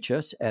can reach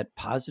us at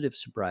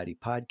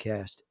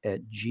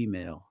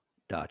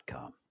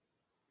positivesobrietypodcast@gmail.com.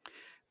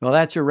 Well,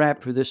 that's a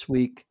wrap for this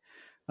week.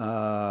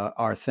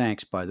 Our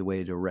thanks, by the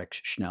way, to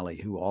Rex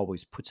Schnelly, who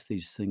always puts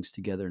these things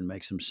together and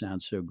makes them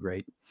sound so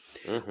great.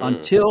 Mm-hmm.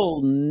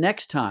 Until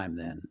next time,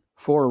 then,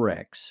 for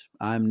Rex,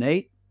 I'm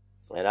Nate.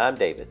 And I'm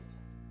David.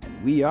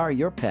 And we are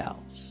your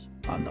pals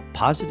on the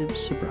Positive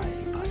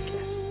Sobriety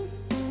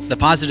Podcast. The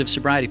Positive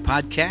Sobriety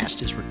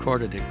Podcast is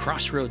recorded at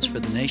Crossroads for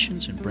the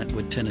Nations in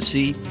Brentwood,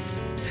 Tennessee.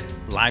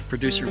 Live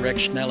producer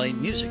Rex Schnelly,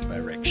 music by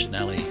Rex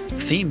Schnelly,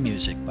 theme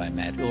music by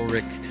Matt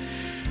Ulrich,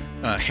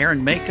 hair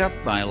and makeup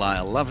by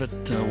Lyle Lovett,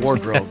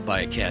 wardrobe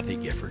by Kathy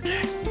Gifford.